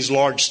had these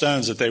large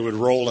stones that they would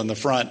roll in the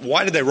front,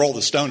 why did they roll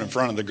the stone in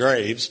front of the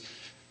graves?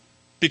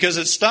 Because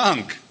it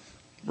stunk,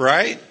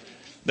 right?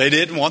 They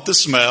didn't want the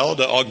smell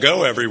to all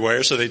go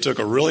everywhere, so they took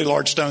a really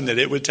large stone that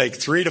it would take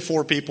 3 to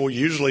 4 people,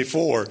 usually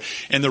 4.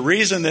 And the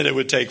reason that it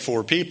would take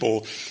 4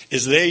 people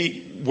is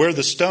where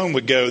the stone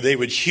would go, they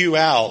would hew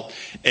out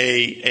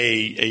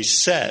a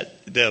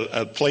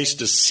place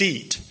to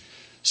seat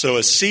So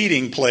a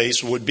seating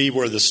place would be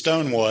where the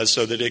stone was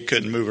so that it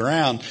couldn't move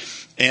around.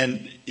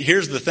 And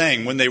here's the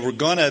thing. When they were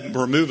going to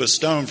remove a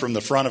stone from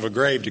the front of a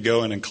grave to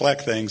go in and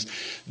collect things,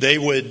 they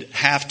would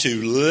have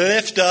to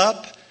lift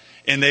up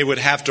and they would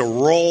have to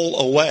roll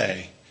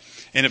away.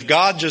 And if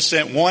God just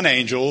sent one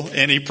angel,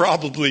 and he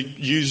probably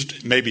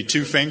used maybe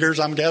 2 fingers,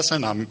 I'm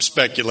guessing, I'm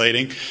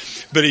speculating,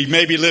 but he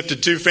maybe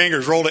lifted 2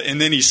 fingers, rolled it,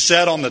 and then he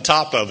sat on the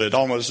top of it,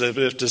 almost as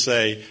if to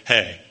say,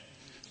 hey,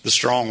 the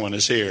strong one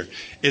is here.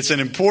 It's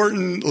an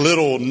important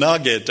little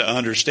nugget to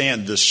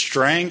understand the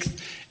strength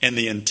and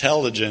the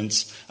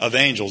intelligence of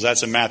angels.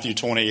 That's in Matthew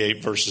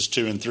 28, verses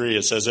 2 and 3.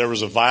 It says, there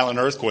was a violent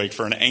earthquake,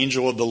 for an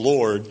angel of the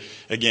Lord,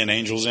 again,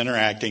 angels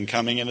interacting,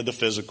 coming into the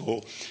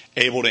physical,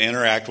 able to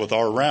interact with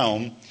our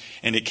realm.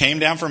 And it came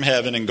down from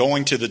heaven, and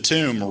going to the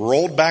tomb,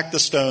 rolled back the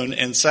stone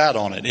and sat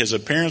on it. His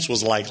appearance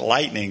was like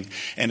lightning,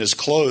 and his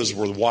clothes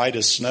were white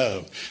as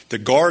snow. The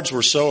guards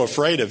were so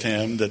afraid of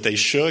him that they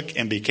shook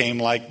and became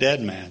like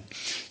dead men.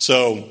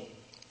 So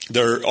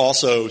they're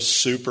also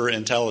super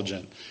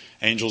intelligent.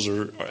 Angels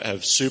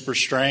have super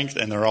strength,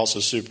 and they're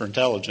also super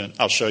intelligent.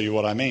 I'll show you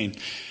what I mean.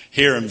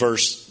 Here in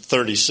verse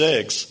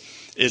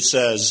 36, it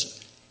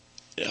says,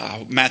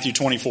 Matthew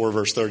 24,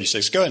 verse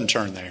 36. Go ahead and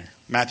turn there.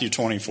 Matthew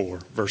 24,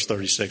 verse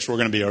 36. We're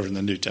going to be over in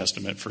the New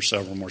Testament for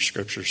several more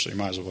scriptures, so you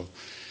might as well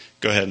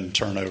go ahead and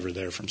turn over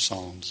there from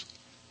Psalms.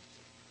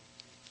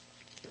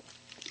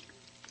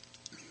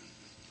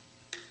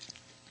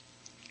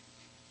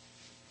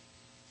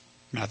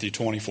 Matthew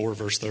 24,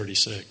 verse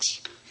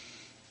 36.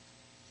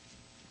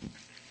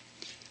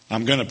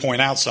 I'm going to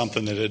point out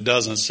something that it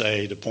doesn't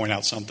say to point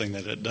out something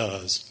that it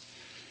does.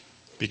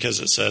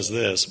 Because it says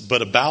this,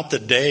 but about the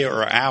day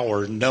or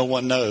hour no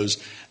one knows,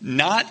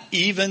 not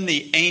even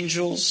the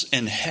angels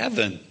in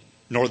heaven,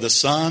 nor the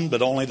Son,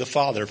 but only the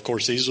Father. Of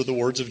course, these are the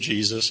words of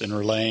Jesus in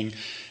relaying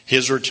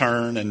his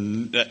return.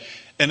 And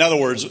in other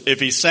words,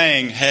 if he's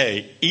saying,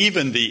 hey,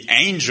 even the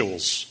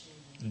angels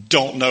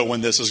don't know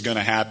when this is going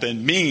to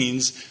happen,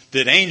 means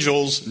that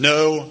angels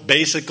know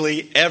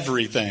basically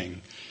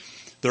everything.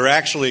 They're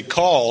actually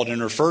called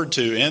and referred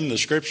to in the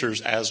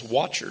scriptures as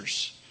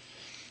watchers.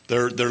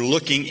 They're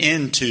looking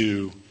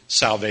into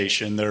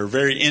salvation. They're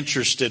very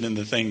interested in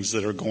the things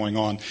that are going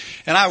on.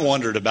 And I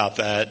wondered about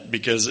that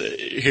because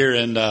here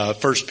in 1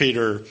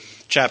 Peter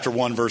chapter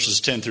 1, verses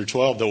 10 through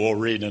 12 that we'll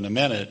read in a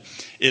minute,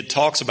 it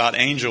talks about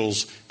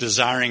angels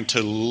desiring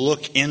to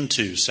look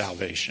into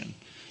salvation.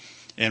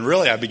 And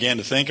really, I began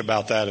to think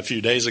about that a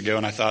few days ago,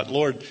 and I thought,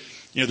 Lord,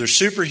 you know, they're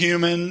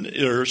superhuman,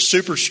 they're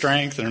super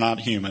strength, they're not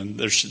human.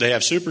 They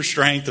have super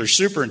strength, they're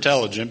super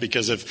intelligent,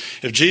 because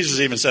if Jesus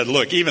even said,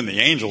 look, even the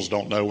angels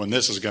don't know when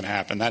this is going to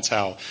happen, that's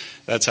how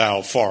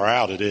far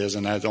out it is,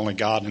 and that only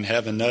God in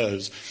heaven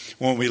knows.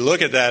 When we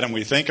look at that and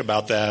we think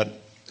about that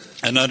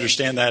and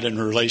understand that in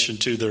relation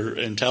to their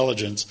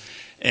intelligence,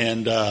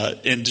 and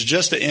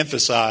just to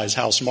emphasize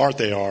how smart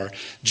they are,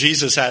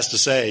 Jesus has to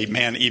say,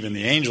 man, even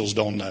the angels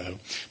don't know.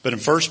 But in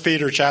 1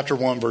 Peter chapter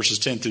 1, verses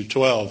 10 through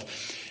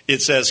 12,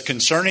 it says,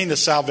 concerning the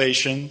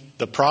salvation,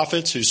 the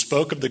prophets who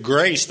spoke of the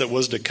grace that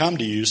was to come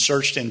to you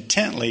searched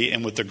intently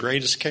and with the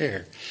greatest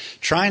care,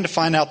 trying to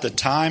find out the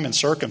time and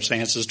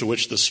circumstances to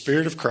which the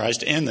Spirit of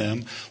Christ in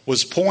them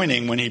was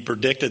pointing when he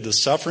predicted the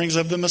sufferings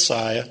of the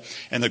Messiah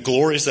and the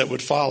glories that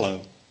would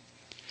follow.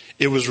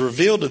 It was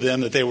revealed to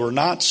them that they were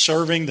not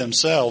serving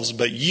themselves,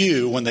 but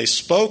you, when they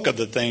spoke of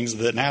the things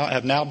that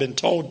have now been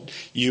told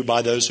you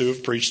by those who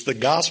have preached the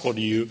gospel to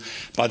you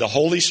by the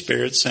Holy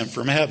Spirit sent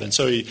from heaven.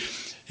 So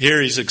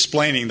here he's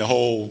explaining the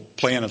whole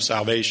plan of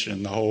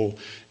salvation, the whole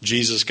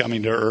Jesus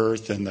coming to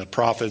earth and the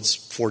prophets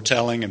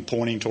foretelling and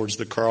pointing towards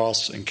the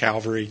cross and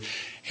Calvary.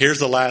 Here's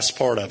the last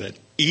part of it.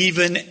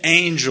 Even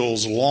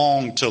angels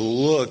long to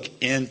look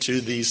into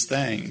these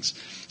things.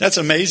 That's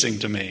amazing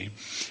to me.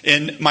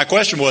 And my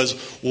question was,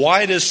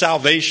 why does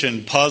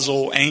salvation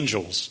puzzle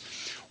angels?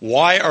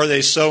 Why are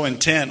they so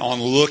intent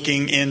on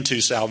looking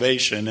into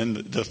salvation? And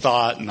the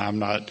thought, and I'm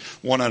not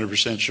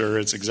 100% sure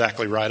it's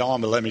exactly right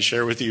on, but let me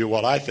share with you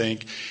what I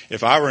think.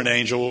 If I were an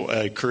angel,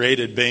 a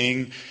created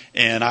being,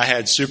 and I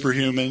had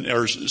superhuman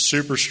or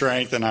super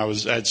strength and I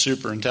had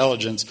super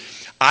intelligence,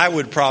 I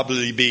would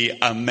probably be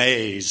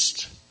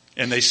amazed,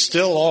 and they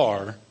still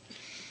are,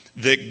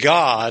 that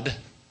God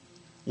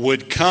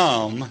would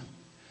come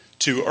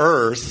to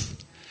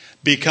earth,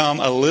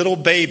 become a little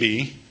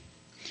baby,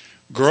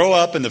 grow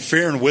up in the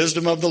fear and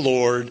wisdom of the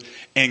Lord,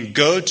 and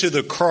go to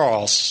the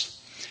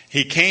cross.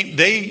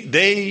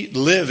 They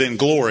live in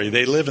glory.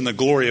 They live in the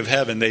glory of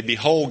heaven. They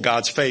behold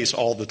God's face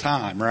all the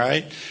time,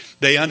 right?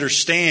 They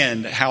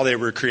understand how they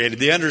were created.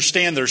 They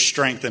understand their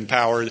strength and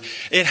power.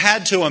 It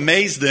had to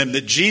amaze them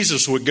that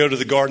Jesus would go to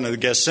the Garden of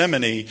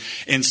Gethsemane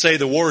and say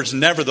the words,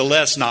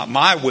 nevertheless, not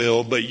my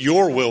will, but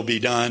your will be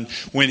done.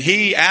 When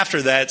he,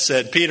 after that,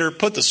 said, Peter,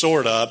 put the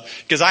sword up,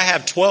 because I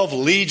have 12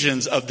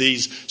 legions of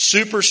these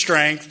super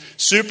strength,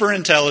 super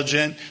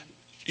intelligent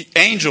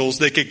angels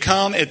that could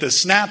come at the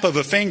snap of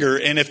a finger.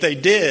 And if they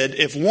did,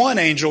 if one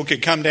angel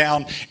could come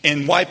down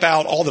and wipe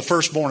out all the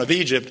firstborn of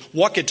Egypt,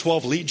 what could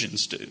 12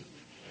 legions do?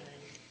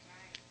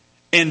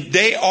 And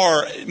they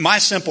are, my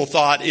simple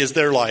thought is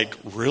they're like,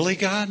 really,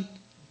 God?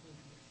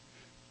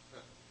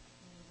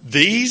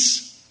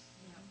 These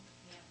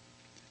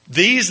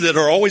that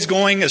are always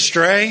going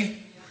astray?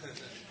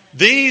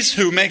 These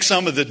who make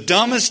some of the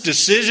dumbest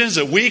decisions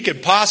that we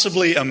could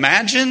possibly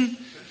imagine?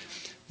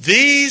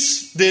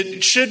 These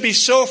that should be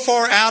so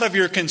far out of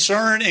your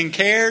concern and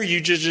care,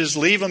 you just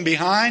leave them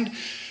behind?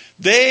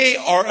 They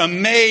are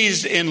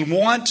amazed and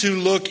want to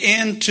look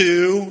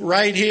into,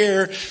 right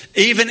here,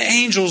 even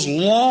angels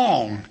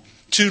long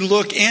to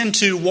look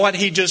into what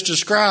he just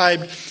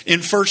described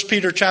in 1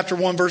 Peter chapter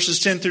 1,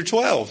 verses 10 through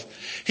 12.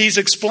 He's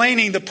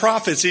explaining the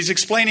prophets. He's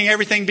explaining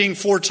everything being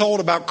foretold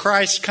about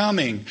Christ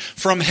coming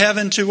from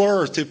heaven to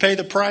earth to pay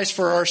the price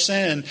for our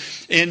sin.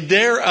 And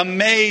they're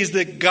amazed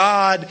that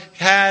God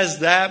has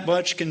that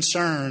much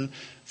concern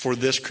for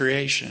this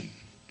creation.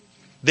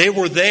 They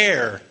were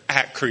there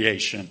at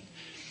creation.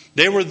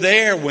 They were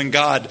there when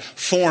God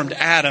formed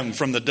Adam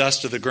from the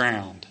dust of the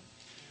ground.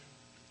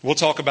 We'll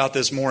talk about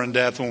this more in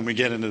depth when we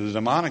get into the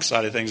demonic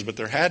side of things, but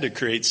there had to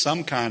create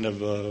some kind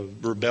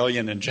of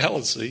rebellion and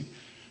jealousy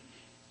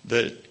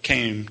that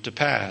came to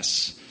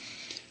pass.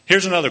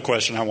 Here's another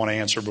question I want to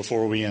answer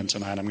before we end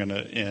tonight. I'm going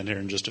to end here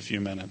in just a few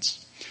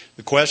minutes.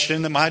 The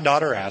question that my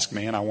daughter asked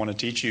me, and I want to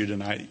teach you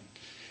tonight,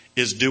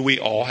 is do we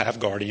all have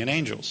guardian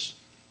angels?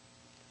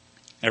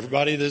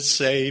 Everybody that's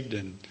saved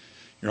and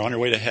you're on your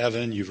way to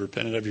heaven, you've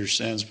repented of your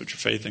sins, put your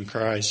faith in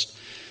Christ.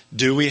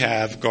 Do we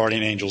have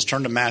guardian angels?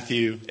 Turn to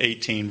Matthew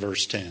 18,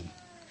 verse 10.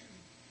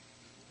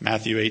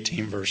 Matthew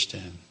 18, verse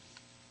 10.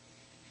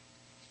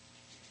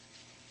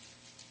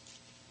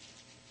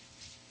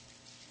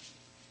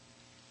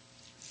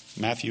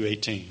 Matthew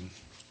 18,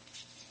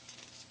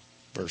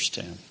 verse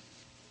 10.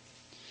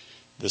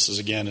 This is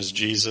again as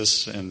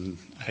Jesus, and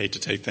I hate to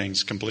take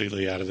things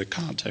completely out of the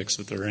context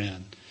that they're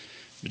in,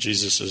 but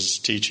Jesus is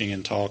teaching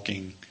and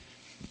talking.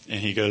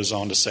 And he goes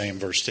on to say in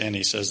verse 10,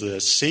 he says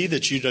this, "See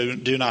that you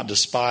do not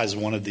despise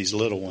one of these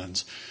little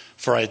ones,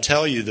 for I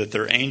tell you that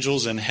their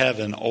angels in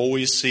heaven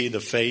always see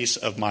the face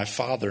of my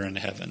Father in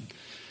heaven."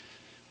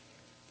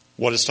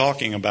 What it's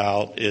talking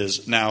about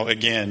is, now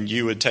again,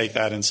 you would take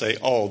that and say,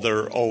 oh,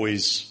 they're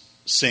always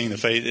seeing the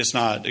face. It's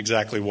not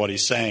exactly what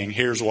he's saying.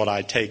 Here's what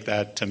I take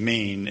that to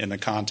mean in the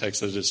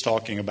context that it's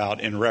talking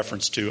about in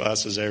reference to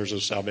us as heirs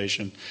of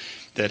salvation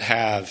that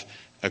have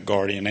a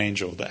guardian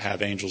angel, that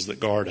have angels that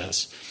guard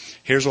us.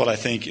 Here's what I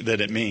think that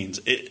it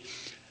means.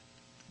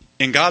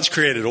 In God's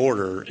created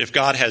order, if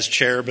God has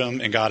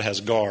cherubim and God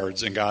has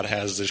guards and God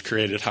has this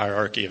created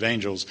hierarchy of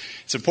angels,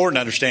 it's important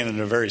to understand in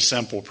a very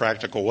simple,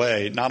 practical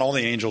way, not all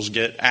the angels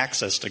get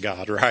access to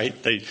God,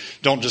 right? They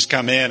don't just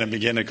come in and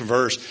begin to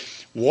converse.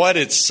 What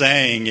it's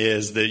saying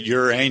is that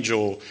your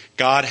angel,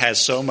 God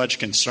has so much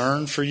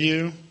concern for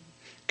you,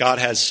 God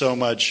has so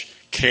much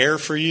care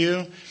for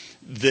you,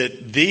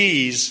 that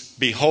these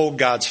behold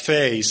God's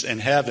face in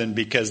heaven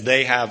because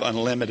they have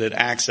unlimited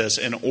access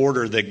in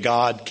order that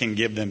God can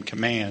give them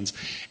commands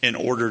in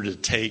order to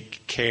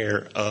take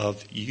care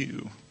of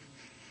you.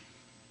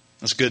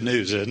 That's good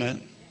news, isn't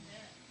it?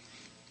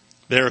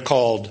 They're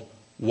called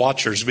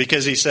watchers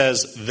because he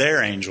says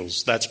they're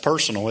angels. That's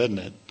personal, isn't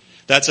it?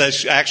 That's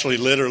actually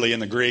literally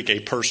in the Greek a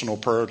personal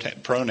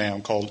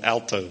pronoun called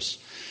altos,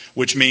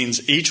 which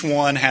means each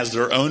one has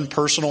their own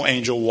personal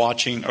angel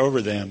watching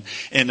over them.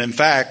 And in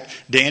fact,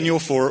 Daniel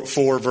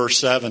 4 verse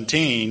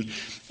 17,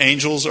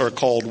 angels are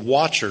called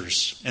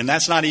watchers. And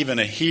that's not even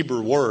a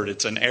Hebrew word.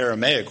 It's an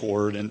Aramaic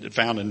word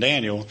found in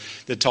Daniel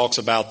that talks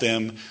about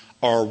them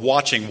are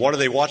watching. What are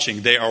they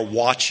watching? They are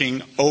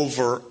watching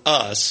over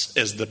us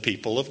as the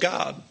people of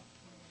God.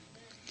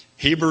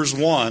 Hebrews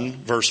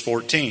 1 verse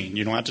 14.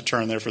 You don't have to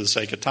turn there for the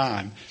sake of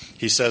time.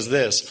 He says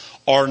this,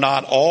 "Are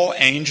not all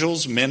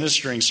angels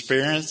ministering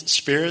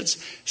spirits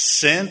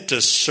sent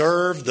to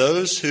serve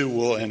those who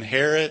will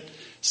inherit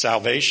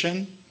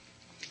salvation?"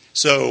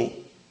 So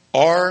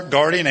our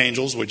guardian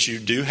angels, which you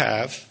do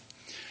have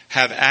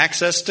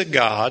access to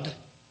God.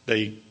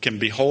 They can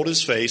behold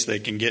his face. They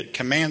can get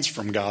commands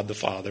from God the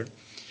Father.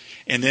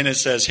 And then it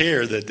says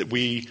here that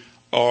we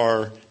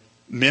are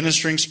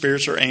ministering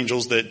spirits or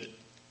angels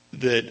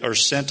that are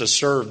sent to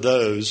serve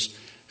those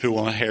who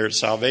will inherit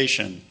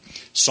salvation.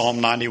 Psalm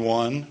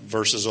 91,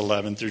 verses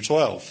 11 through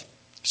 12.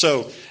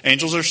 So,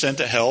 angels are sent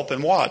to help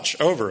and watch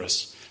over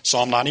us.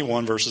 Psalm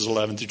 91, verses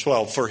 11 through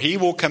 12. "For he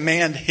will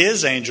command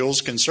his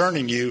angels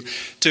concerning you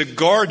to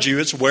guard you."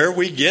 It's where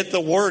we get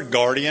the word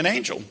guardian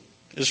angel.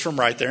 It's from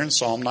right there in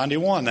Psalm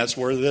 91. That's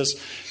where this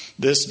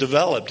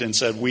developed and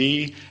said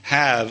we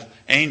have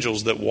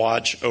angels that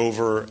watch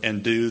over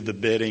and do the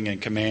bidding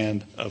and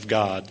command of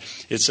God.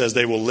 It says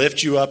they will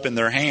lift you up in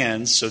their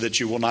hands so that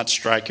you will not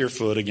strike your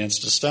foot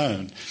against a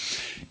stone.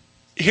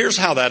 Here's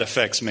how that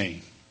affects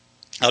me.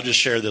 I'll just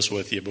share this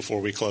with you before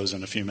we close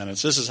in a few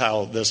minutes. This is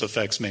how this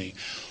affects me.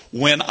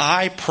 When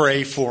I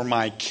pray for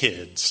my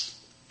kids,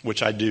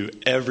 which I do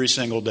every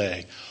single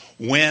day,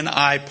 when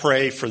I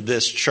pray for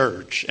this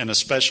church, and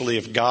especially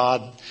if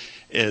God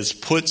has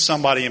put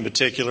somebody in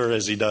particular,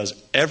 as he does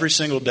every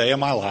single day of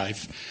my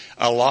life,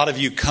 A lot of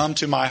you come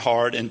to my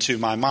heart and to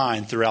my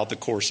mind throughout the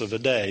course of a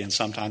day. And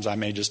sometimes I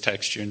may just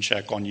text you and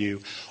check on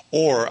you.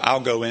 Or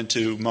I'll go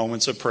into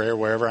moments of prayer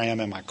wherever I am,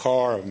 in my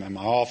car, I'm in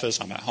my office,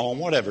 I'm at home,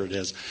 whatever it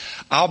is.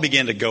 I'll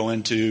begin to go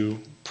into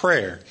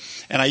prayer.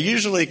 And I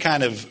usually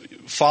kind of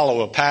follow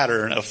a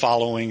pattern of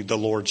following the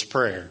Lord's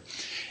Prayer.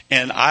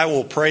 And I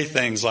will pray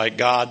things like,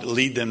 God,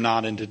 lead them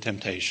not into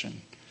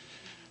temptation.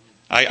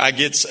 I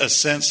get a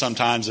sense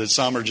sometimes that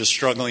some are just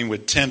struggling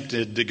with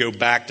tempted to go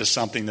back to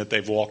something that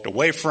they've walked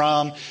away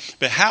from.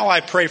 But how I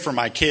pray for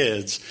my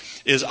kids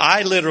is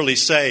I literally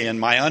say, in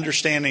my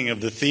understanding of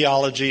the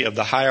theology of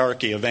the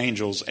hierarchy of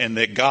angels, and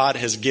that God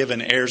has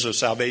given heirs of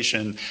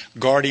salvation,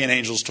 guardian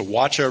angels to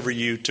watch over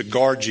you, to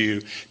guard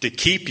you, to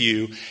keep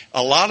you.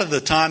 A lot of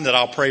the time that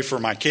I'll pray for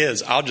my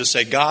kids, I'll just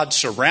say, God,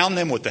 surround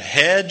them with a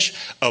hedge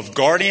of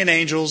guardian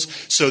angels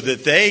so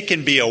that they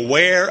can be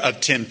aware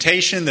of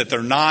temptation that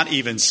they're not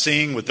even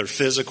seeing with their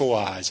physical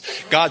eyes.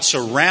 God,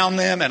 surround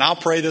them, and I'll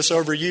pray this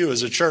over you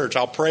as a church.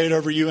 I'll pray it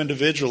over you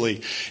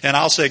individually. And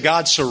I'll say,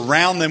 God,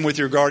 surround them with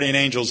your guardian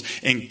angels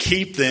and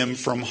keep them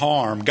from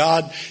harm.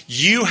 God,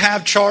 you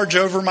have charge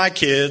over my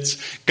kids.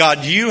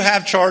 God, you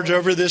have charge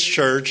over this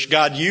church.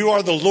 God, you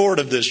are the Lord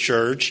of this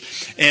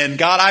church. And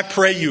God, I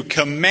pray you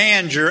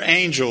command your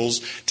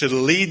angels to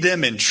lead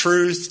them in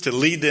truth, to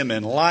lead them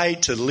in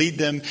light, to lead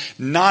them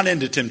not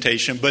into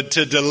temptation, but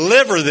to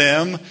deliver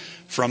them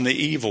from the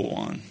evil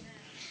one.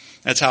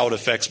 That's how it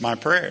affects my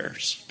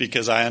prayers,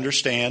 because I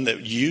understand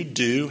that you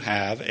do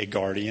have a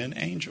guardian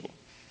angel.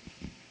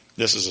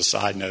 This is a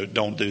side note.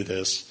 Don't do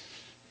this.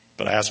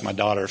 But I asked my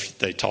daughter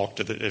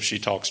if she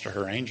talks to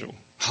her angel.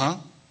 Huh?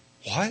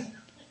 What?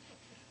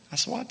 I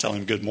said, well, I tell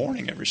him good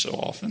morning every so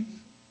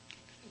often.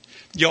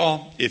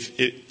 Y'all,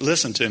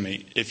 listen to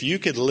me. If you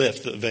could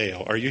lift the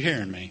veil, are you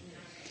hearing me?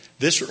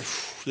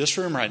 This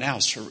room right now,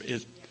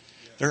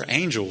 there are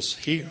angels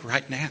here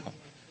right now.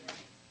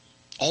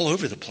 All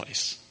over the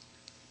place.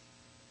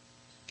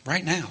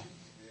 Right now.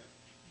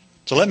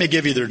 So let me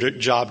give you their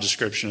job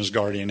description as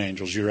guardian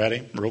angels. You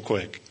ready? Real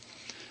quick.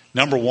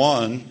 Number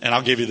one, and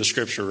I'll give you the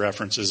scripture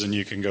references and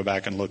you can go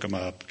back and look them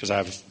up because I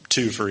have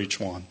 2 for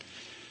each one.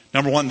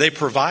 Number one, they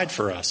provide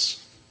for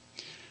us.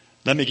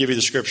 Let me give you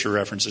the scripture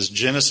references.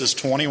 Genesis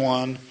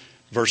 21,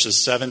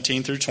 verses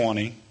 17 through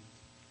 20.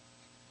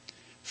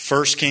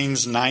 1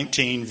 Kings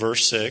 19,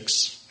 verse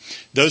 6.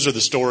 Those are the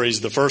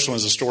stories. The first one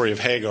is the story of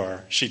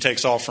Hagar. She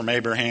takes off from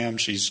Abraham.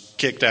 She's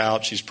kicked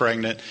out. She's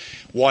pregnant.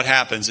 What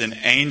happens? An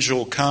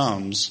angel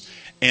comes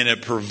and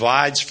it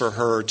provides for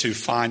her to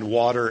find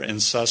water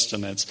and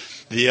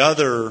sustenance. The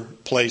other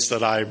place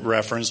that I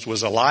referenced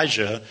was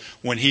Elijah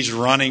when he's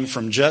running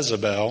from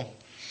Jezebel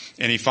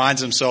and he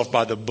finds himself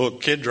by the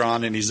brook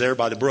Kidron and he's there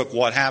by the brook.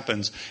 What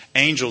happens?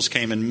 Angels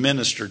came and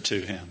ministered to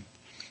him.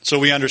 So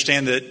we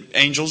understand that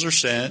angels are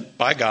sent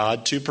by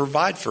God to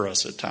provide for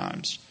us at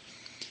times.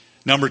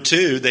 Number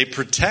 2, they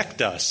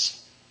protect us.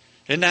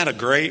 Isn't that a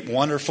great,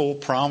 wonderful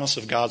promise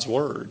of God's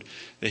word?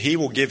 That he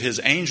will give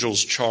his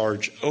angels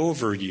charge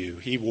over you.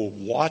 He will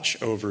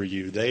watch over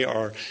you. They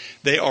are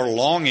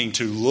longing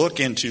to look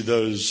into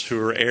those who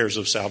are heirs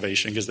of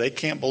salvation because they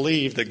can't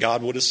believe that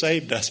God would have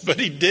saved us, but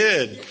he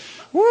did.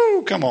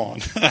 Woo, come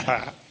on.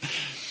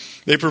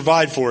 They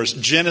provide for us.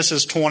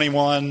 Genesis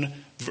 21,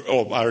 I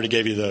already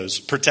gave you those.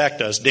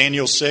 Protect us.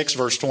 Daniel 6,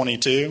 verse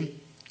 22.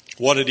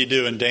 What did he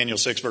do in Daniel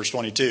 6, verse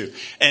 22?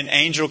 An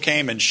angel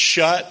came and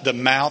shut the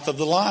mouth of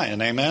the lion.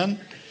 Amen?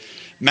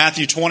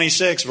 Matthew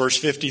 26, verse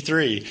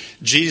 53.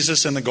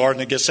 Jesus in the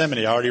Garden of Gethsemane.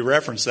 I already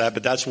referenced that,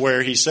 but that's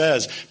where he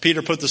says,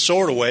 Peter, put the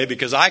sword away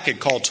because I could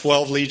call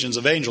 12 legions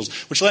of angels.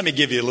 Which, let me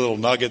give you a little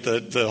nugget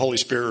that the Holy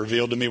Spirit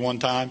revealed to me one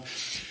time.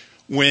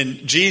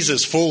 When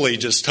Jesus fully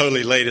just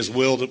totally laid his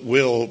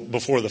will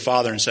before the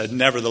Father and said,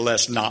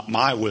 nevertheless, not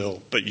my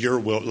will, but your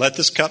will. Let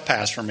this cup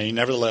pass from me.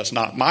 Nevertheless,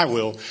 not my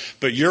will,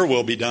 but your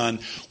will be done.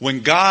 When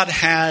God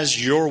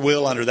has your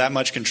will under that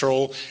much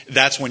control,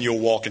 that's when you'll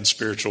walk in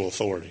spiritual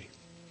authority.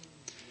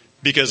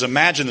 Because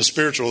imagine the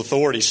spiritual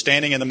authority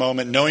standing in the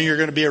moment, knowing you're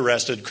going to be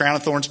arrested, crown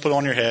of thorns put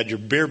on your head, your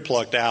beard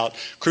plucked out,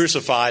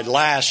 crucified,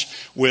 lashed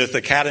with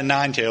a cat and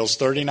 9 tails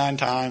 39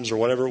 times or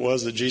whatever it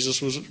was that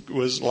Jesus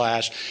was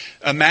lashed.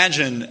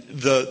 Imagine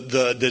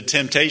the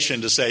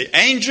temptation to say,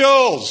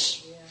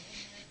 angels,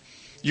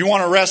 you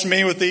want to arrest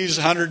me with these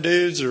 100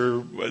 dudes or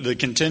the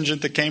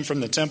contingent that came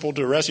from the temple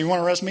to arrest you? You want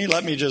to arrest me?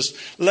 Let me just,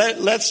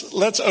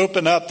 let's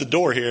open up the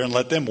door here and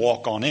let them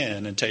walk on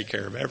in and take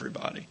care of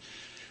everybody.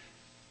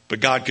 But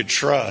God could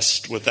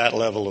trust with that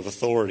level of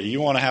authority. You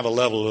want to have a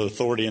level of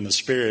authority in the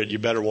spirit, you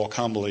better walk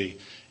humbly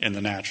in the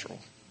natural.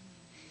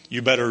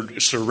 You better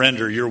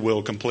surrender your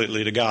will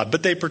completely to God.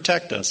 But they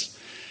protect us.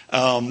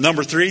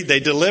 Number 3, they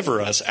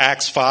deliver us.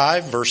 Acts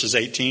 5, verses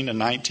 18 and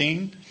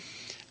 19.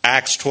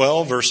 Acts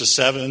 12, verses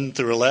 7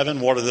 through 11.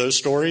 What are those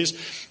stories?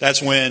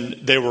 That's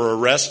when they were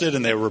arrested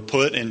and they were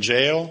put in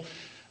jail.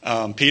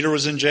 Peter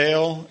was in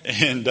jail.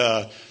 And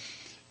the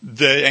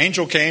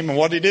angel came, and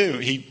what did he do?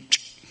 He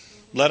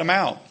let him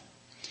out.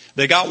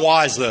 They got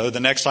wise, though.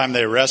 The next time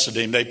they arrested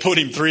him, they put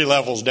him 3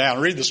 levels down.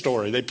 Read the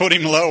story. They put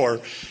him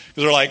lower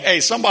they're like, hey,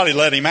 somebody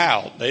let him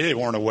out. They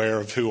weren't aware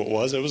of who it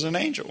was. It was an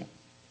angel.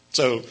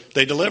 So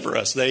they deliver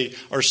us. They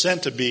are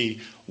sent to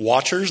be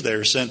watchers. They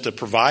are sent to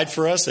provide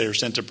for us. They are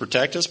sent to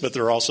protect us, but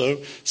they're also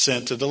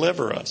sent to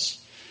deliver us.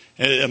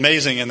 And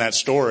amazing in that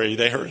story,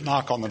 they heard a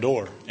knock on the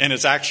door, and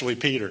it's actually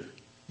Peter.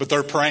 But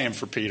they're praying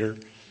for Peter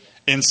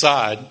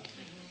inside.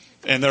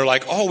 And they're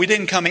like, oh, we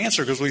didn't come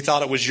answer because we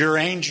thought it was your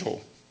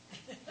angel.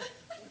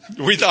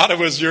 We thought it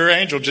was your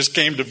angel just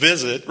came to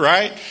visit,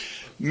 right?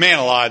 Man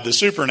alive, the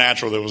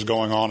supernatural that was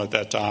going on at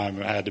that time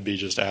had to be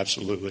just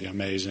absolutely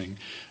amazing.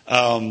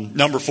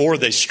 Number 4,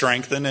 they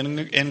strengthen and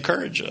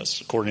encourage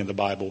us, according to the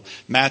Bible.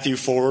 Matthew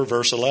 4,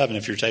 verse 11.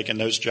 If you're taking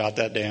notes, jot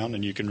that down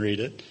and you can read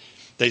it.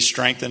 They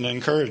strengthen and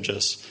encourage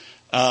us.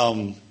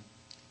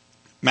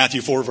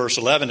 Matthew 4, verse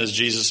 11 is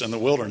Jesus in the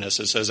wilderness.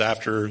 It says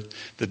after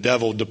the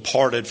devil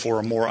departed for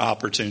a more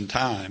opportune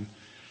time,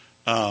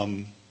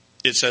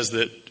 it says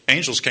that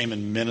angels came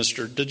and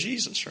ministered to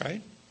Jesus,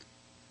 right?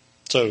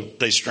 So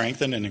they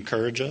strengthen and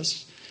encourage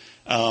us.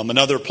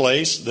 Another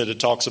place that it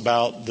talks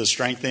about the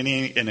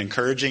strengthening and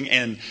encouraging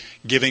and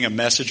giving a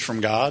message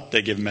from God,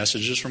 they give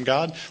messages from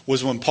God,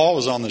 was when Paul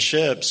was on the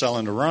ship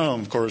sailing to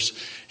Rome. Of course,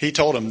 he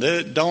told them,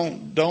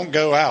 don't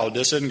go out.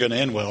 This isn't going to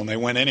end well. And they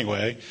went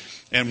anyway.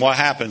 And what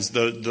happens?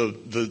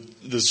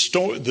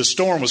 The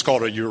storm was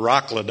called a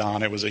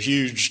Euroclydon. It was a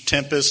huge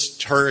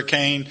tempest,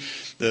 hurricane.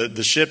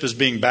 The ship is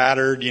being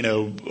battered,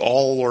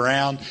 all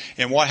around.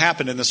 And what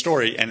happened in the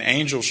story? An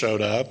angel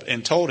showed up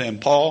and told him,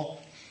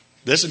 Paul,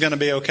 this is going to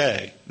be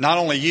okay. Not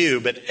only you,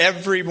 but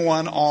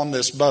everyone on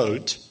this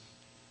boat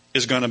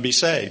is going to be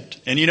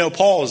saved. And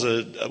Paul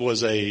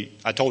was a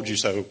I told you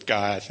so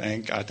guy, I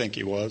think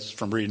he was,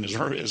 from reading his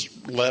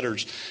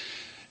letters.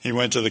 He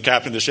went to the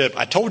captain of the ship.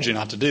 I told you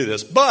not to do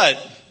this. But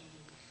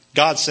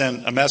God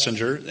sent a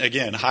messenger,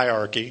 again,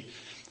 hierarchy,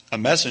 a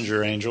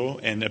messenger angel,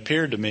 and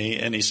appeared to me,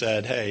 and he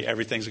said, hey,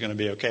 everything's going to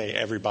be okay.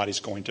 Everybody's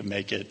going to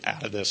make it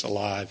out of this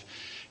alive.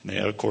 And they,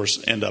 of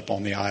course, end up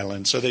on the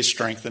island. So they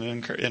strengthen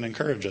and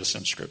encourage us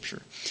in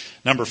Scripture.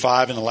 Number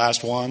 5, and the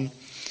last one,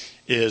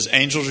 is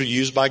angels are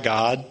used by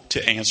God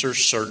to answer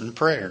certain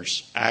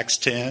prayers. Acts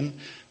 10,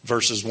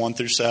 verses 1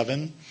 through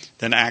 7.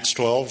 Then Acts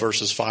 12,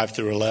 verses 5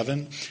 through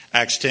 11.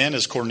 Acts 10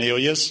 is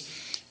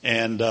Cornelius.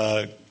 And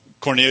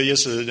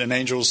Cornelius, an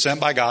angel sent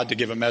by God to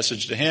give a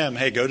message to him.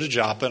 Hey, go to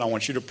Joppa, and I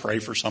want you to pray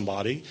for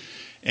somebody.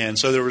 And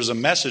so there was a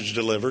message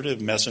delivered. A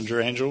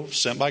messenger angel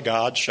sent by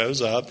God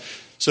shows up.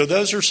 So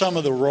those are some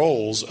of the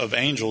roles of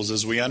angels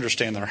as we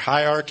understand their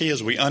hierarchy,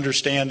 as we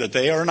understand that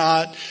they are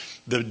not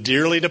the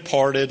dearly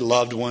departed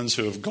loved ones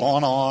who have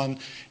gone on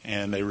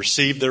and they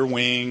received their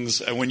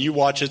wings. And when you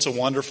watch It's a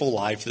Wonderful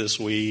Life this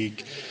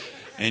week,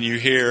 and you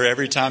hear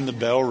every time the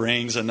bell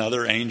rings,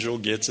 another angel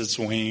gets its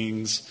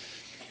wings.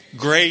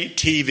 Great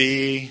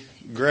TV,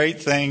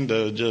 great thing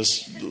to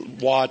just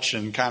watch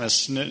and kind of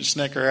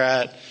snicker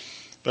at.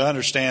 But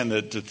understand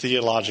that to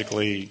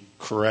theologically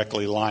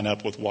correctly line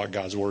up with what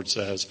God's Word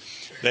says,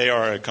 they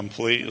are a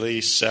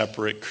completely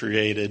separate,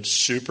 created,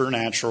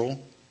 supernatural,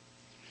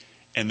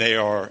 and they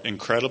are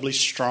incredibly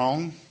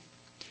strong,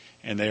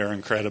 and they are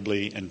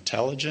incredibly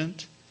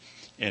intelligent,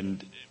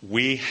 and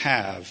we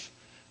have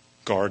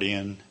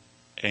guardian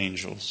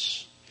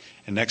angels.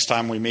 And next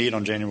time we meet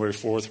on January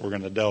 4th, we're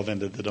going to delve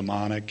into the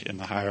demonic and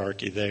the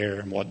hierarchy there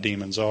and what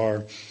demons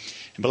are.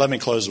 But let me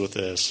close with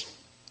this.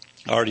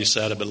 I already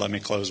said it, but let me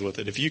close with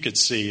it. If you could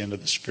see into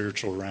the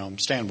spiritual realm,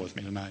 stand with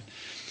me tonight.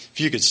 If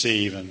you could see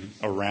even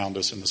around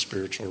us in the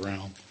spiritual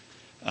realm,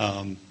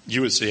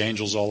 you would see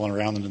angels all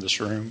around in this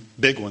room,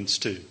 big ones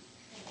too.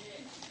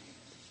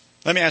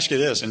 Let me ask you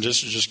this, and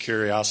just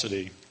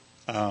curiosity.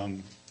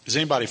 Has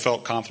anybody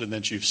felt confident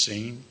that you've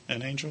seen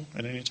an angel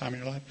at any time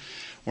in your life?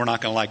 We're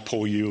not going to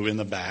pull you in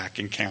the back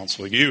and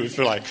counsel you. If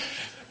you're like,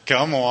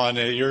 come on,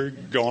 you're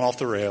going off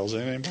the rails.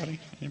 Anybody?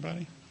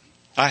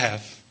 I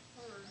have.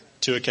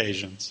 2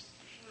 occasions.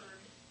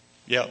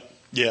 Yep.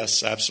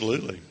 Yes,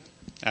 absolutely.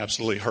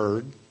 Absolutely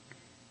heard.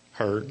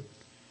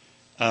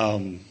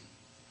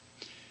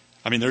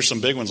 There's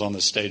some big ones on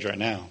this stage right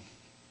now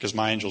because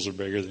my angels are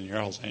bigger than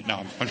yours.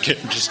 No, I'm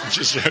kidding.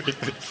 Just joking.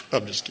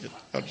 I'm just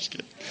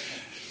kidding.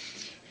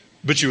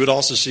 But you would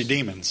also see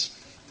demons.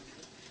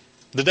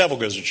 The devil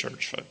goes to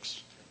church,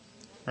 folks.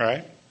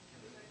 Right?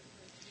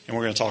 And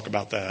we're going to talk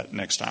about that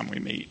next time we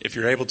meet. If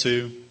you're able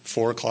to,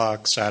 4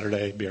 o'clock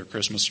Saturday, be our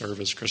Christmas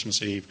service,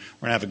 Christmas Eve.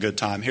 We're going to have a good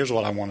time. Here's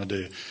what I want to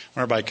do. I want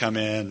everybody to come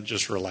in,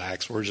 just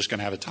relax. We're just going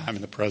to have a time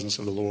in the presence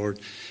of the Lord.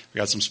 We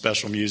got some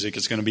special music.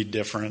 It's going to be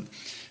different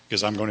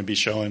because I'm going to be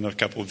showing a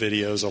couple of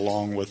videos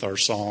along with our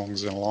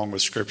songs and along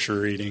with scripture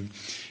reading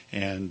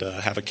and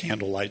have a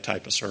candlelight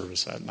type of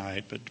service that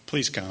night. But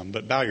please come.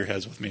 But bow your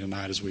heads with me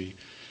tonight as we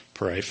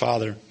pray.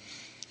 Father,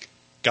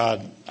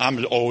 God,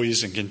 I'm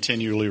always and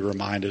continually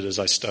reminded as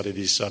I study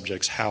these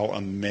subjects how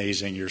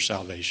amazing your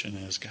salvation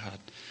is, God.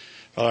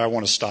 Father, I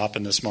want to stop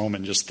in this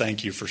moment and just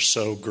thank you for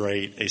so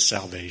great a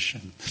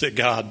salvation. That,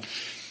 God,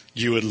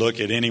 you would look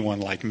at anyone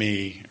like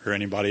me or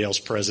anybody else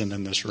present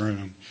in this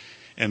room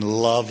and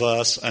love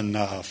us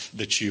enough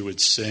that you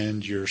would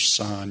send your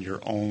Son,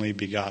 your only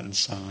begotten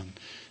Son,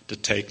 to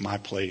take my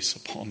place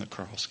upon the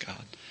cross,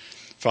 God.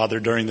 Father,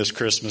 during this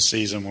Christmas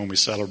season when we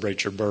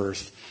celebrate your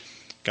birth,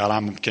 God,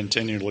 I'm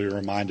continually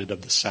reminded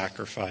of the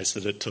sacrifice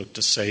that it took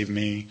to save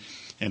me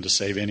and to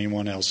save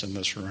anyone else in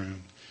this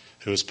room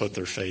who has put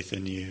their faith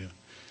in you.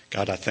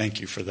 God, I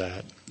thank you for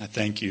that. I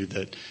thank you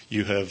that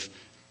you have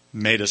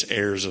made us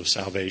heirs of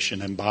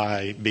salvation, and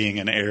by being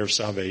an heir of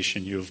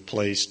salvation, you have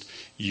placed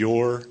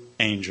your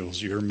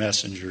angels, your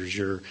messengers,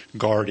 your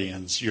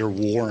guardians, your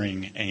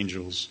warring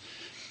angels.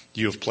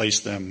 You have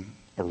placed them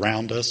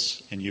around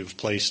us, and you have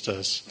placed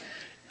us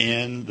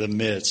in the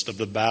midst of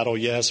the battle,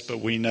 yes, but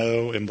we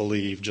know and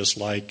believe, just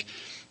like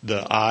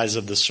the eyes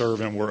of the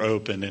servant were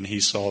opened and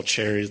he saw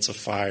chariots of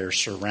fire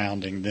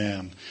surrounding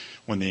them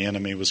when the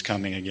enemy was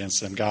coming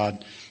against them.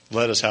 God,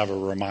 let us have a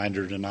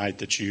reminder tonight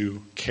that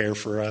you care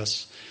for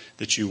us,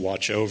 that you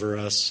watch over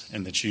us,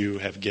 and that you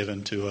have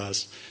given to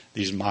us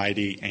these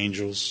mighty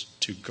angels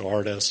to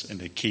guard us and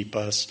to keep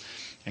us.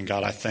 And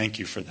God, I thank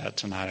you for that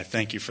tonight. I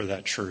thank you for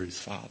that truth,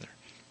 Father.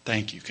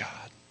 Thank you,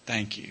 God.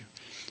 Thank you.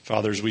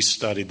 Father, as we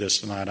studied this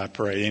tonight, I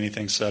pray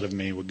anything said of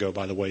me would go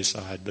by the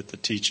wayside, but the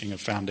teaching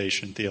of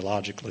foundation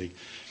theologically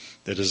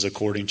that is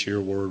according to your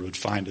word would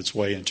find its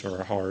way into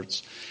our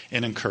hearts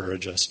and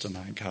encourage us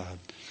tonight, God.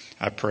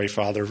 I pray,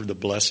 Father, for the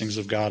blessings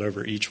of God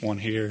over each one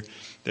here.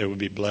 They would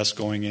be blessed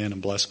going in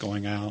and blessed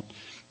going out.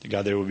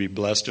 God, they would be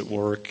blessed at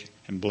work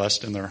and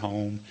blessed in their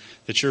home.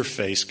 That your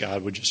face,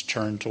 God, would just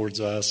turn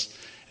towards us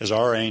as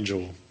our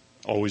angel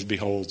always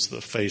beholds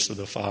the face of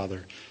the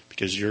Father,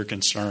 because your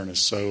concern is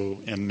so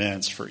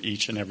immense for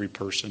each and every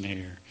person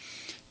here.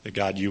 That,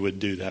 God, you would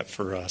do that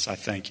for us. I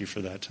thank you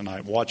for that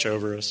tonight. Watch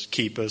over us,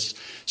 keep us,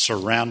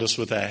 surround us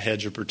with that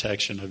hedge of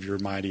protection of your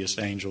mightiest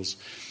angels.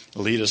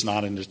 Lead us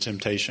not into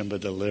temptation, but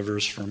deliver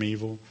us from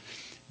evil,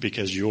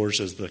 because yours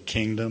is the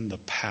kingdom, the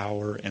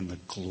power, and the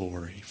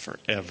glory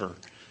forever.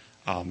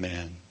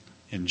 Amen.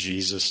 In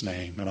Jesus'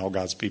 name. And all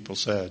God's people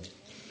said,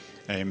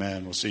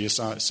 amen. We'll see you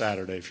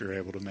Saturday if you're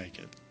able to make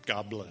it.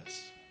 God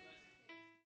bless.